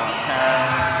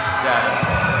Terrence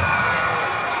Davenport.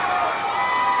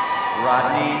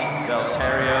 Rodney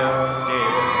Belterio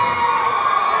David.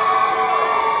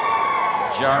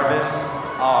 Jarvis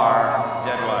R.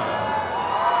 Deadweiler.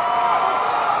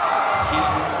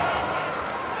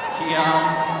 Keon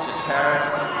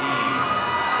Jateris Dean.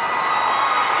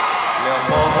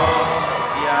 Leopoldo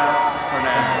Diaz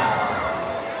Hernandez.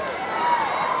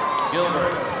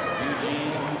 Gilbert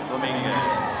Eugene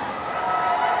Dominguez.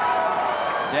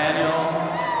 Daniel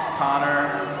Connor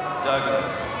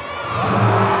Douglas.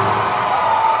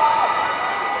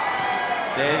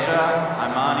 Deja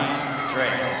Imani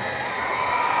Drake.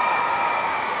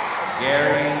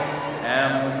 Gary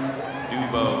M.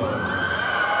 Dubose.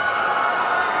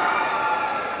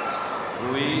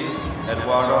 Ruiz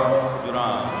Eduardo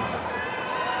Duran.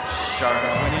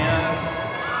 Sharquinia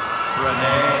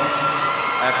Renee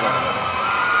Eccles.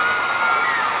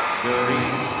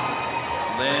 Doris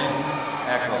Lynn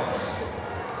Eccles.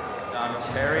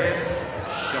 Dontarius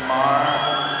Shamar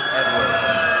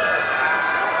Edwards.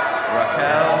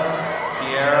 Raquel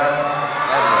Kiera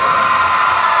Edwards.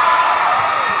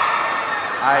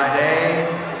 Ide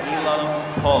Elam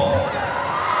Polk.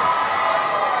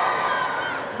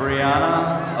 Brianna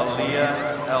Aaliyah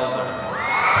Elder.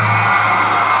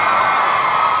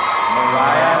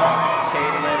 Mariah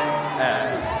Caitlin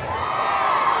Epps.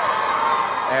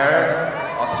 Eric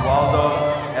Oswaldo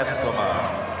Escobar.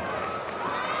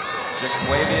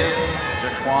 Jaquavius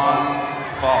Jaquan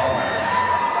Faulkner.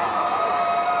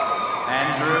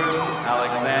 Andrew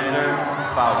Alexander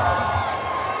Faust.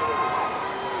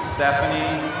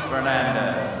 Stephanie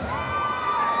Fernandez.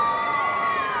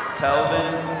 Telvin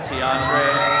Tiandre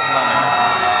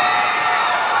Fleming.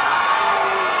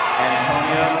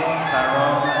 Antonio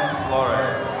Tyrone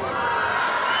Flores.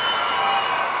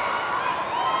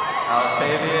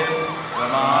 Altavius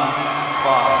Ramon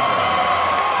Foster.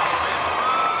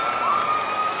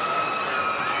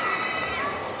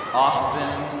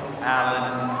 Austin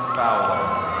Allen Fowler.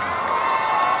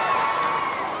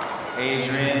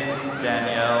 Adrian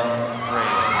Danielle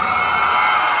Fraser.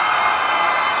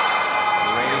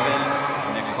 Raven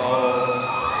Nicole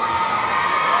Freeman.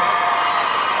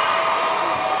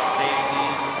 Stacy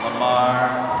Lamar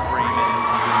Freeman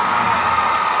Jr.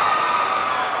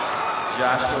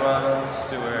 Joshua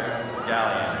Stewart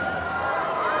Gallion.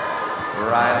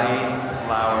 Riley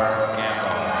Flower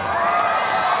Gamble.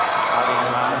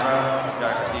 Alexandra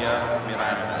Garcia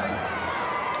Miranda.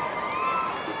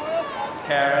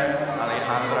 Karen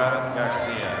Alejandra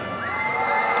Garcia.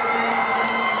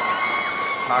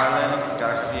 Harlan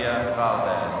Garcia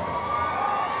Valdez.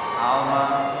 Alma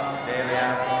Delia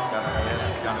Garfias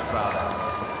Gonzalez.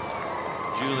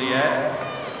 Juliet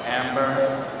Amber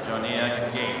Jonia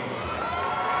Gates.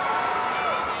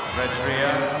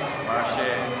 Redria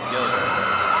Marche Gilbert.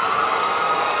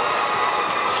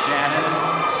 Shannon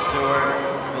Stewart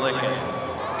Glicken.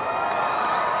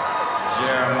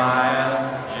 Jeremiah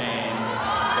James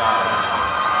Goddard.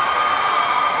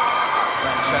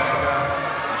 Francesca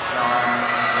Sean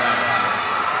Lennon.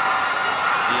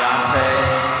 Deontay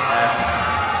S.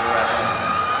 Gresham.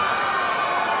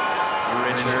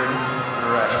 Richard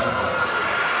Gresham.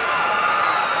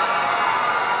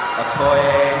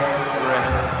 Okoye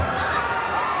Griffin.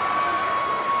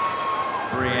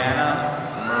 Brianna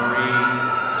Marie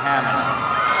Hammond.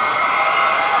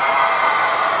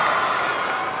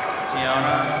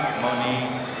 Tiona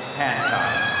Monique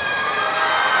Hancock.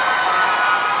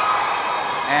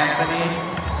 Anthony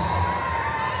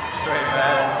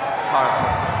Trayved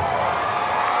Harper.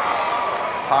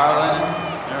 Harlan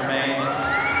Germaine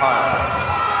Harper.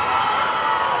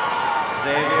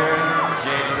 Xavier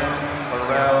Jason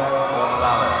Burrell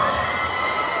Rosales.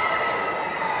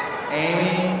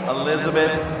 Amy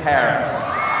Elizabeth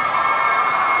Harris.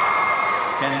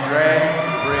 Kendre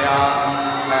Brian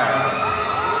Harris.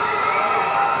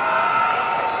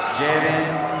 Jaden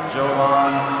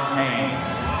Jovan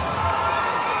Haynes.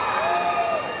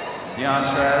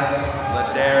 Deontres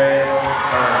Ladarius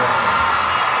Hurd.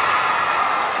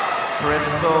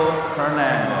 Crystal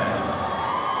Hernandez.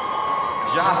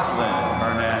 Jocelyn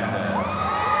Hernandez.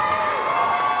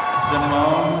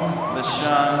 Simone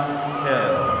LaShun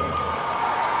Hill.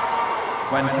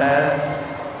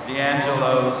 Quintez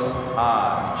D'Angelos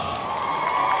Hodge.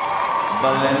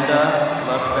 Belinda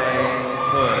LaFay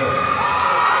Hood.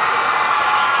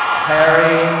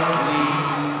 Harry Lee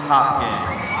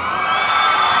Hopkins.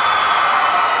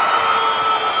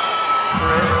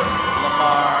 Chris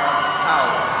Lamar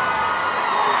Howard.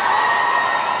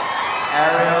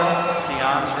 Ariel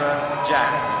Tiandra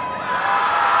Jackson.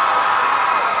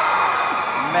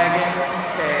 Megan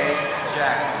K.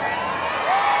 Jackson.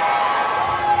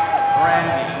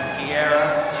 Brandy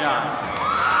Kiera Johnson.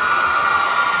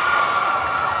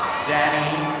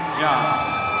 Danny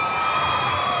Johnson.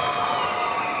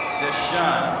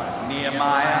 Deshaun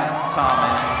Nehemiah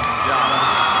Thomas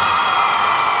Johnson.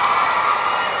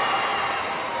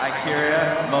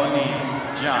 Ikeria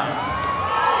Monique Johnson.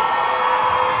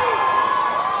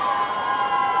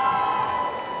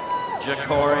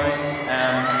 Jacory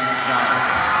M.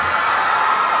 Johnson.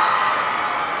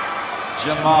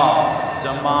 Jamal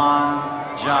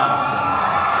Damon Johnson.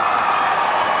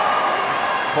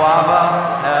 Quava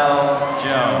L.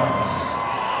 Jones.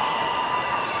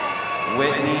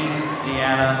 Whitney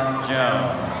Deanna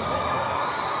Jones.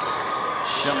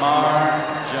 Shamar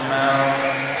Jamel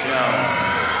Jones.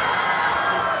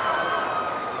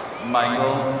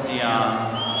 Michael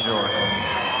Dion Jordan.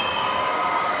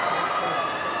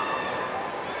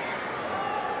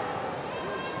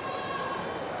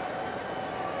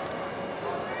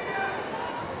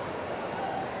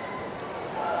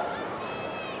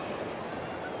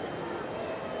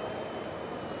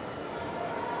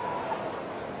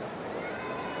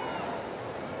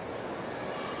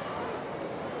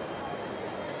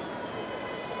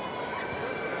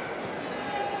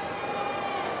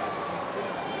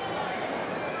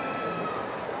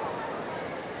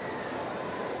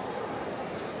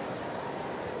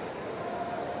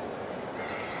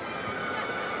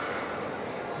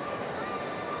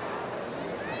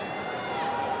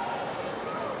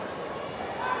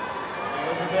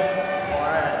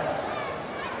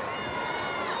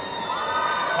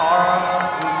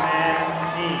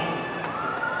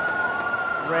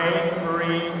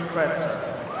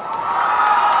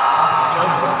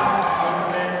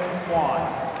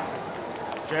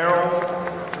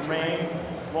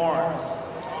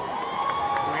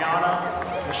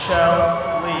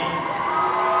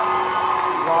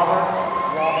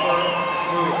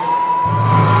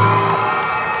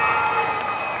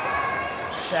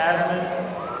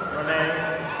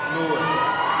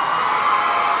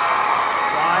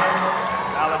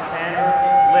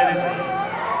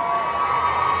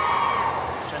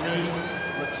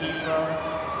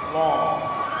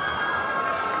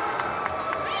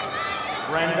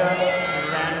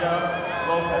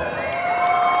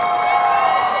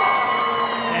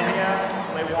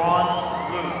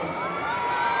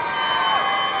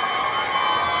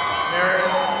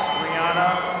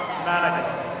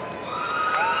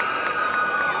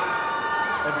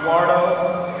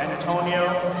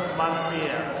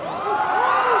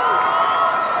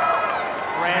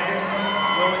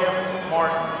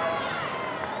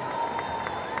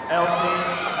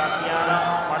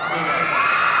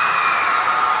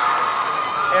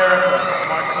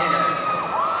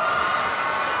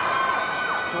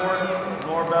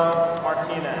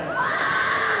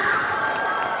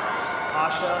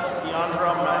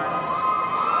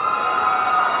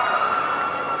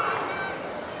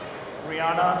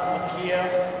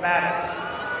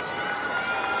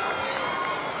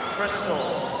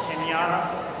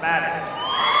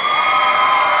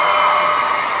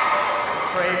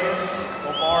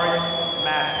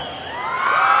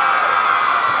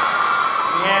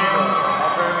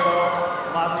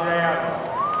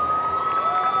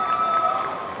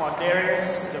 Darius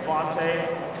Darius Devontae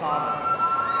Collins.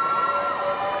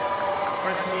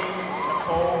 Chrissy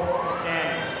Nicole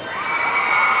Daniel.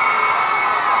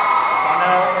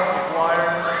 Donnell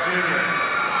McGuire Jr.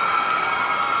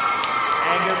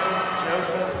 Angus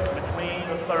Joseph McLean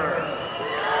III.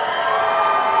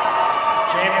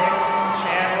 Jameson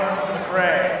Chandler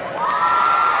McRae.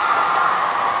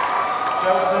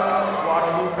 Joseph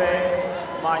Guadalupe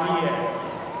Mahie.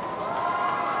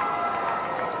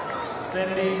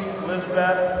 Cindy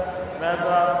Lisbeth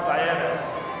Meza Galleves.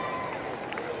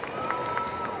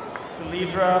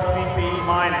 Phalidra Fifi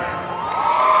Minor.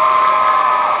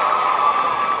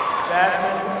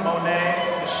 Jasmine Monet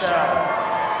Michelle.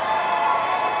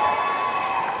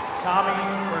 Tommy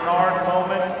Bernard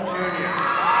Bowman Jr.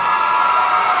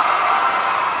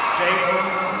 Jason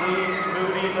Lee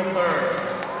Moody III.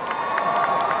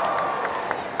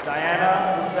 Diana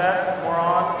Lisette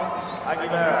Moran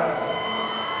Aguilera.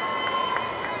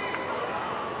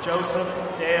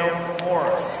 Joseph Dale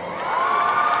Morris.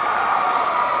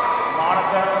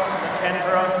 Monica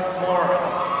McKendra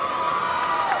Morris.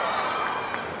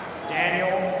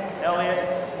 Daniel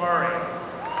Elliott Murray.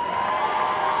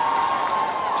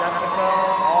 Jessica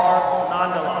R.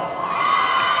 Nandala.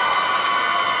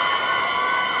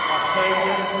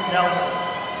 Octavius Nelson.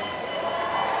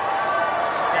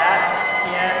 Dat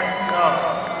Tien Ngo.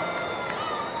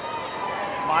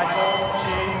 Michael G.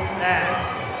 Nan.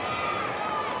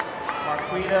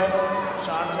 Marquita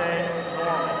Shante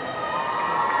Norman.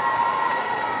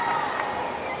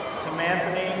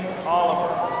 Anthony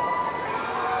Oliver.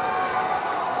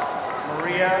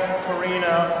 Maria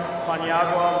Karina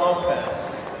Paniagua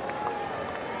Lopez.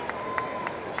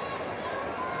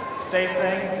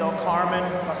 Stacey Del Carmen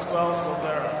Pascual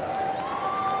Silvera.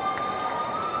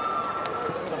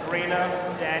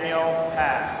 Sabrina Daniel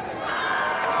Pass.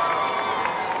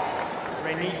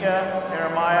 Renika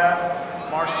Jeremiah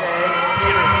Marche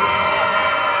Peterson.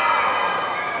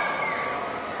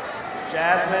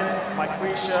 Jasmine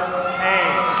Micretia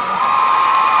Kane.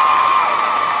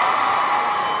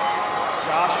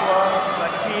 Joshua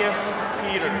Zacchaeus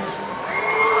Peters.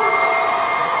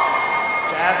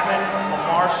 Jasmine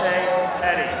Mamarche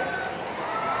Petty.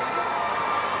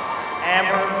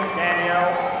 Amber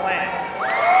Danielle Plant.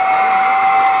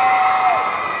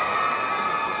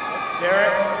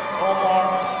 Derek Omar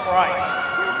Price.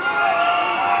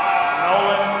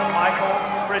 Nolan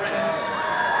Michael Bridget.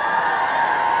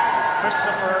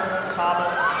 Christopher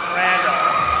Thomas Randall.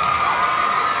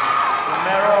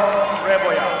 Romero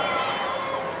Reboya.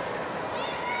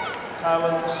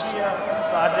 Kalanshia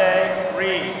Sade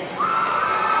Reed.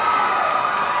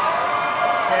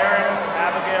 Karen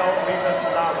Abigail Rivas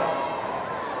Nava.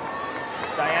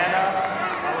 Diana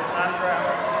Alessandra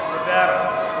Rivera.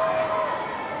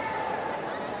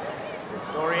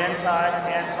 Dorientai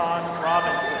Anton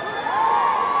Robinson.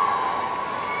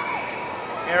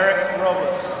 Eric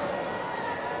Robles.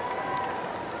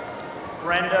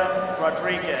 Brenda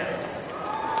Rodriguez.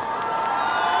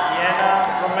 Diana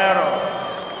Romero.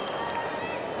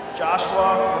 Joshua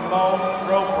Ramon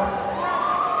Roper.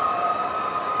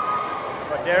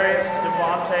 Darius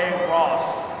Devontae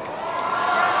Ross.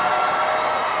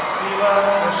 Tequila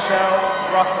Rochelle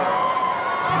Rucker.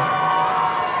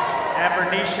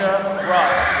 Ambernisha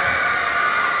Ruff.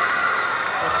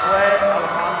 Josue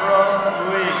Alejandro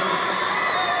Ruiz.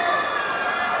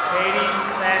 Katie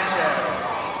Sanchez.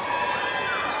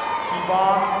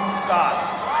 Yvonne Scott.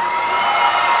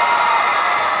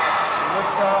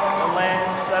 Melissa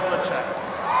Elaine Sedlacek.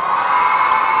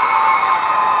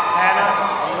 Hannah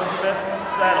Elizabeth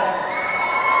Settle.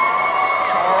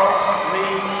 Charles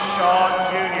Lee Shaw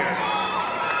Jr.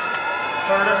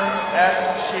 Curtis S.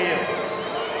 Shields.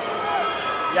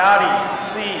 Yadi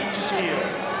C.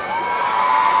 Shields.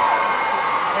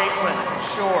 Caitlin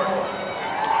Short.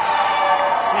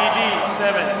 C.D.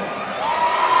 Simmons.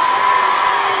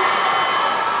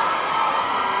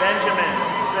 Benjamin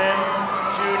Sims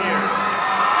Jr.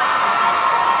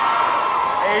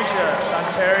 Asia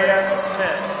Shantaria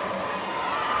Smith.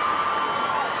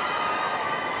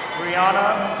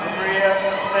 Brianna Jabria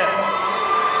Smith.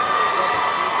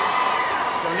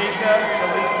 Jonika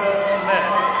Jaleesa Smith.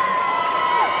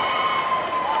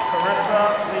 Carissa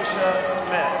Leisha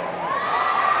Smith.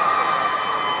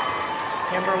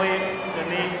 Kimberly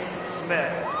Denise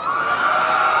Smith.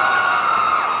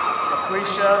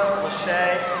 Lucretia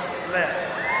Lachey Smith.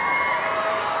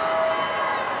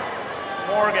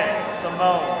 Morgan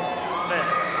Simone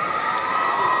Smith.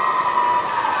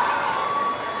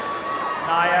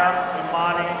 Naya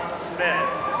Imani Smith.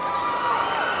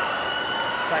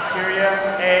 Takiria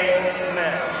A.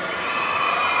 Smith.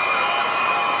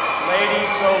 Lady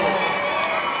Solis.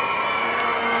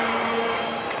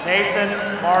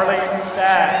 Nathan Marley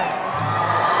Stagg.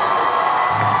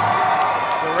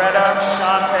 Doretta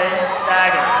Shante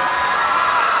Staggers.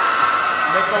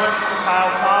 Nicholas Kyle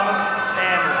Thomas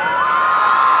Stanley.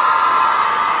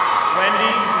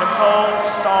 Wendy Nicole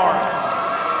Starnes.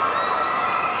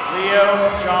 Leo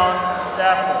John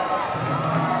Stafford.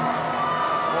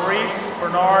 Maurice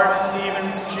Bernard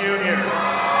Stevens Jr.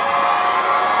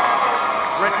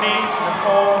 Brittany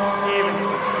Nicole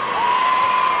Stevenson.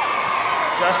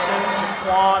 Justin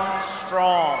Jaquan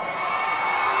Strong.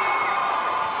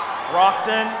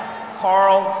 Brockton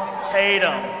Carl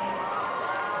Tatum.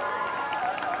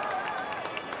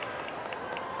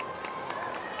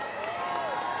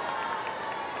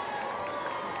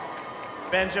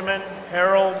 Benjamin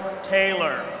Harold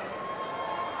Taylor.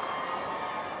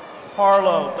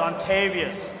 Carlo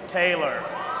Dontavius Taylor.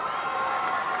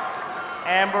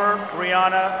 Amber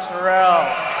Brianna Terrell.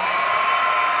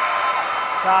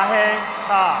 Tahe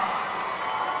Ta.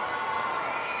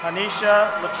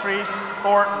 Hanisha Latrice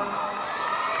Thornton.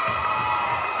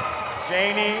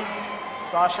 Janie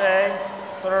Sashay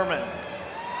Thurman.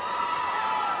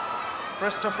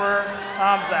 Christopher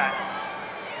Tomzak.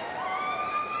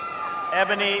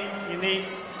 Ebony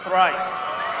Eunice Thrice.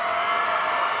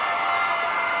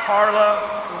 Carla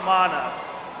Umana.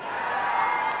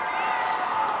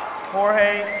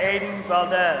 Jorge Aiden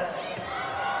Valdez.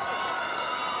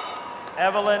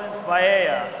 Evelyn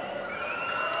Baella.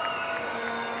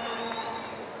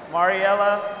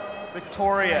 Mariela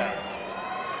Victoria.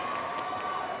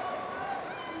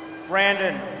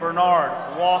 Brandon Bernard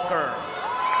Walker.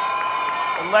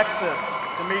 Alexis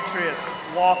Demetrius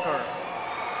Walker.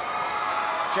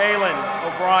 Jalen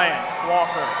O'Brien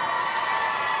Walker.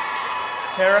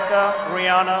 Terica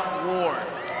Brianna Ward.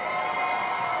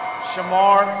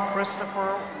 Shamar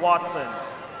Christopher Watson.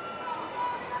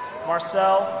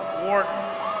 Marcel Wharton.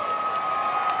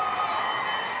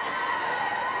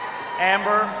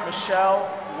 Amber Michelle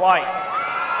White.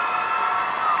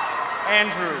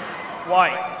 Andrew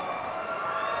White.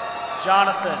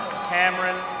 Jonathan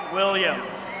Cameron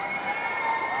Williams.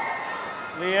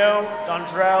 Leo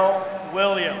Dondrell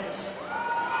Williams.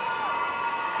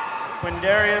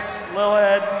 Quindarius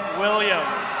Lilhead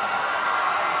Williams.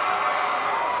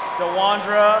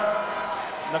 Dewandra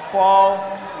Naqual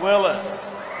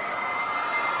Willis.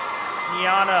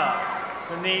 Kiana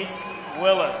Sinise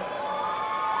Willis.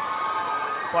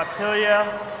 Quatilia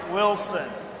Wilson.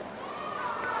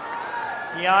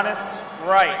 Kianis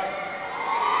Wright.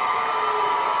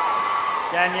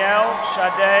 Danielle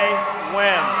Sade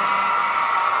Wims.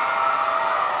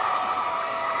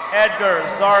 Edgar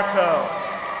Zarco.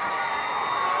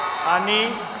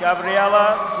 Ani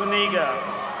Gabriela Zuniga.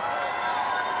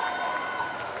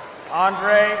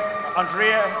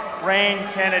 Andrea Rain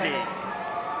Kennedy.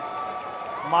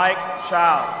 Mike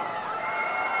Chow.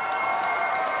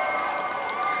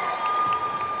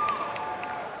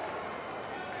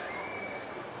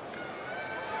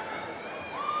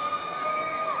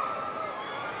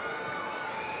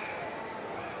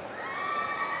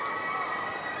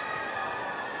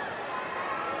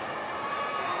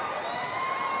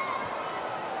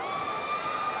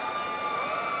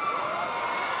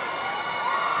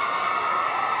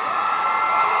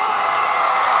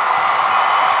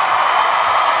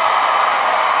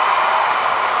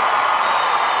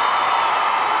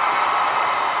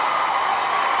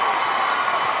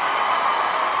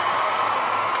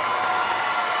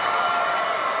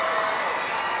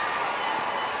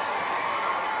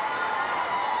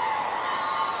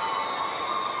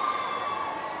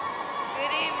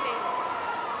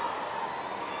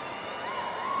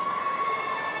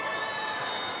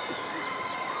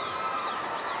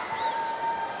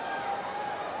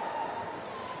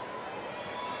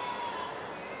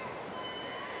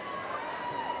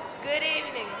 Good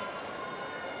evening.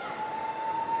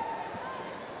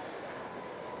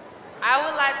 I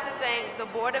would like to thank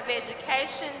the Board of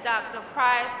Education, Dr.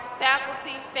 Price,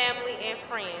 faculty, family, and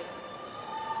friends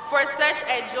for such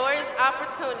a joyous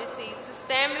opportunity to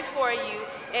stand before you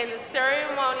in the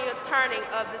ceremonial turning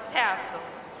of the tassel.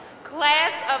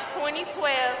 Class of 2012,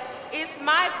 it's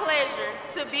my pleasure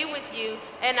to be with you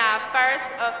in our first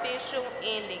official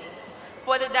ending.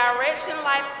 For the direction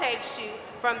life takes you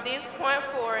from this point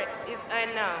forward is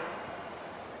unknown.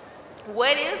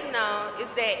 What is known is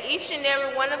that each and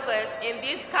every one of us in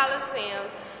this Coliseum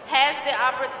has the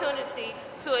opportunity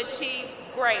to achieve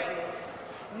greatness.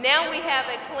 Now we have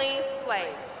a clean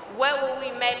slate. What will we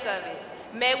make of it?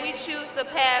 May we choose the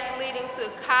path leading to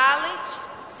college,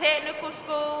 technical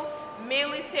school,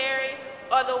 military,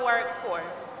 or the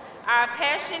workforce. Our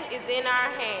passion is in our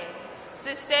hands.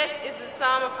 Success is the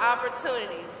sum of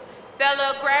opportunities.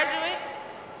 Fellow graduates,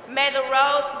 may the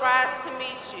roads rise to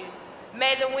meet you.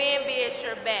 May the wind be at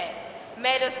your back.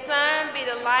 May the sun be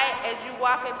the light as you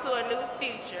walk into a new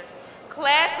future.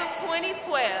 Class of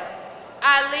 2012,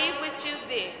 I leave with you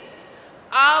this.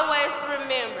 Always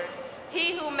remember,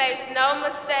 he who makes no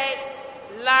mistakes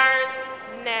learns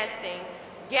nothing,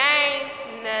 gains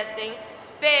nothing,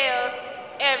 fails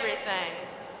everything.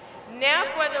 Now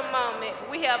for the moment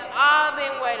we have all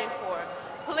been waiting for.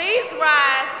 Please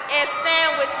rise and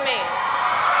stand with me.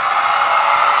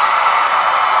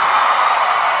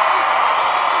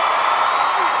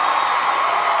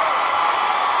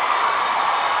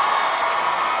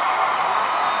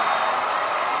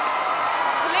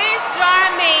 Please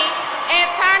join me in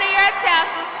turning your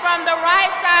tassels from the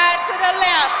right side to the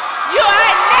left. You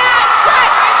are now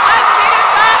graduates of Cedar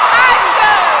Shoals High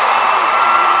School.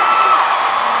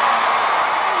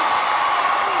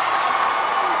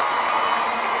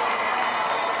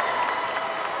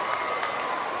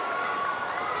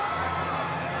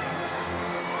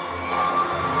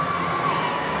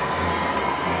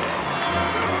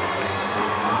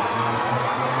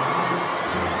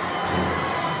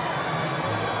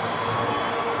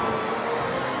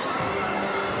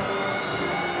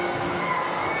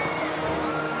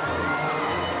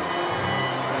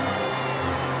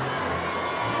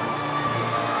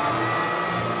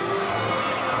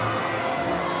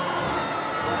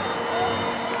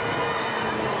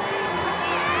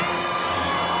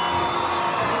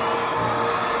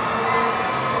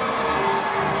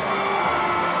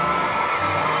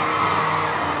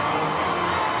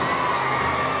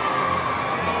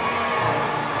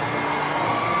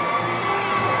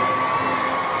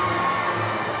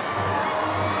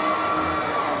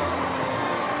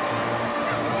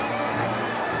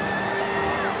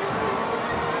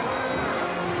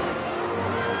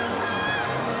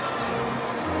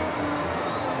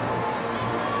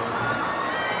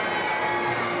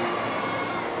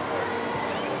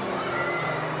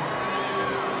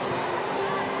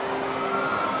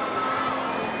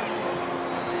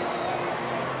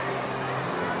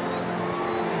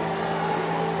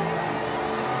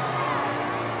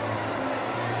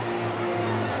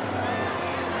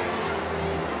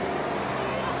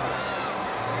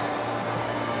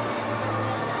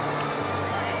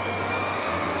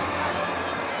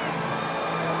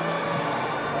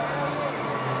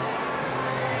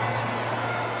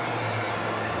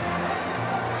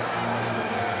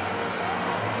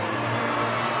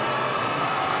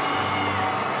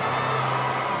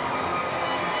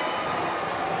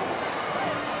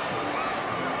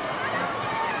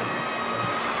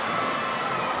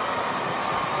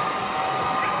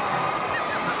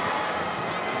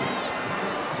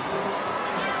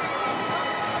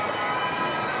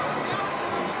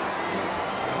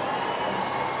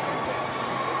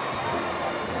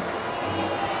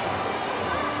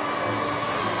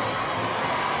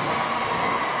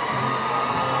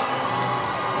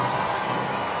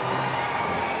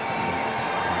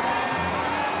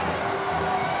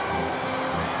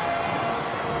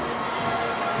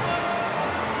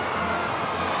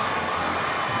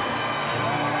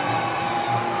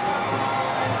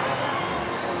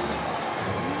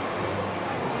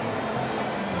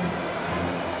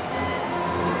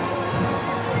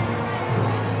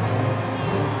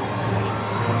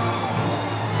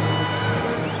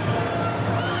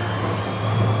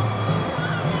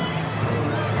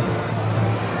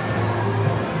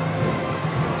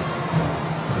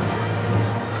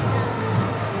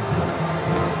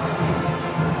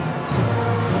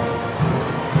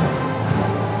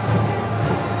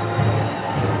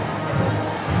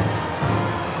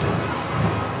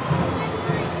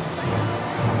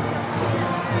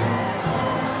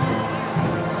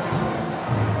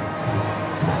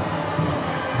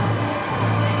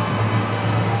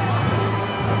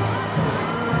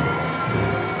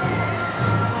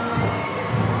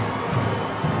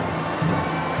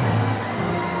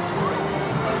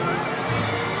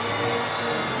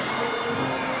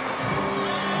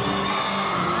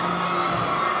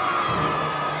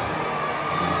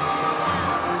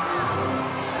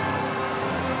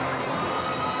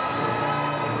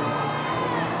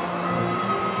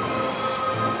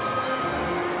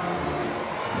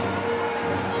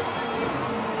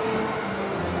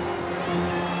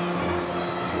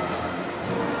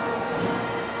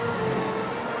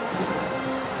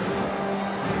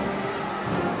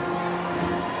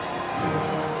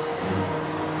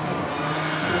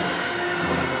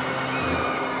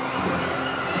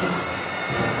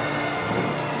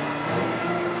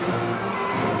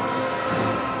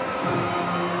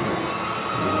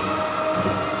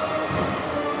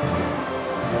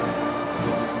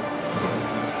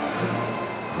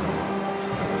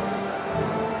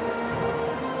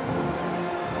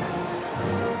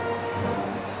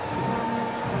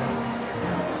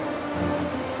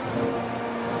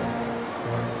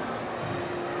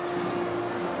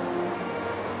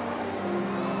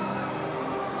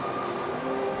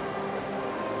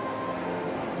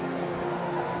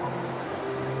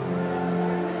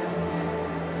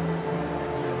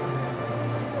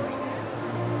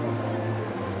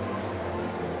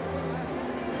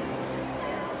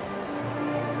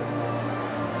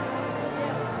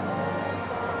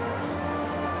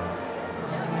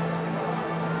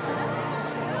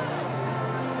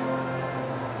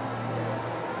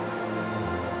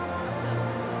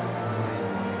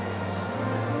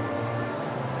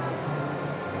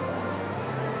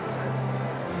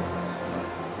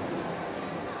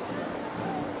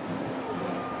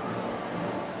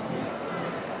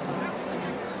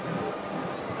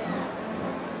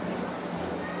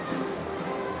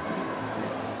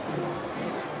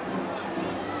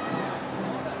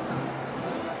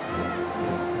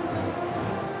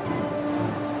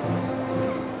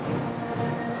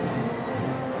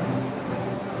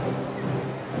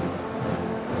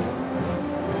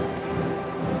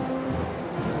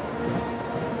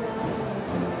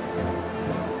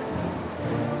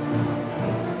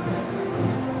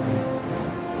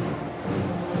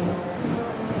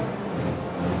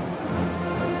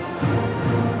 you.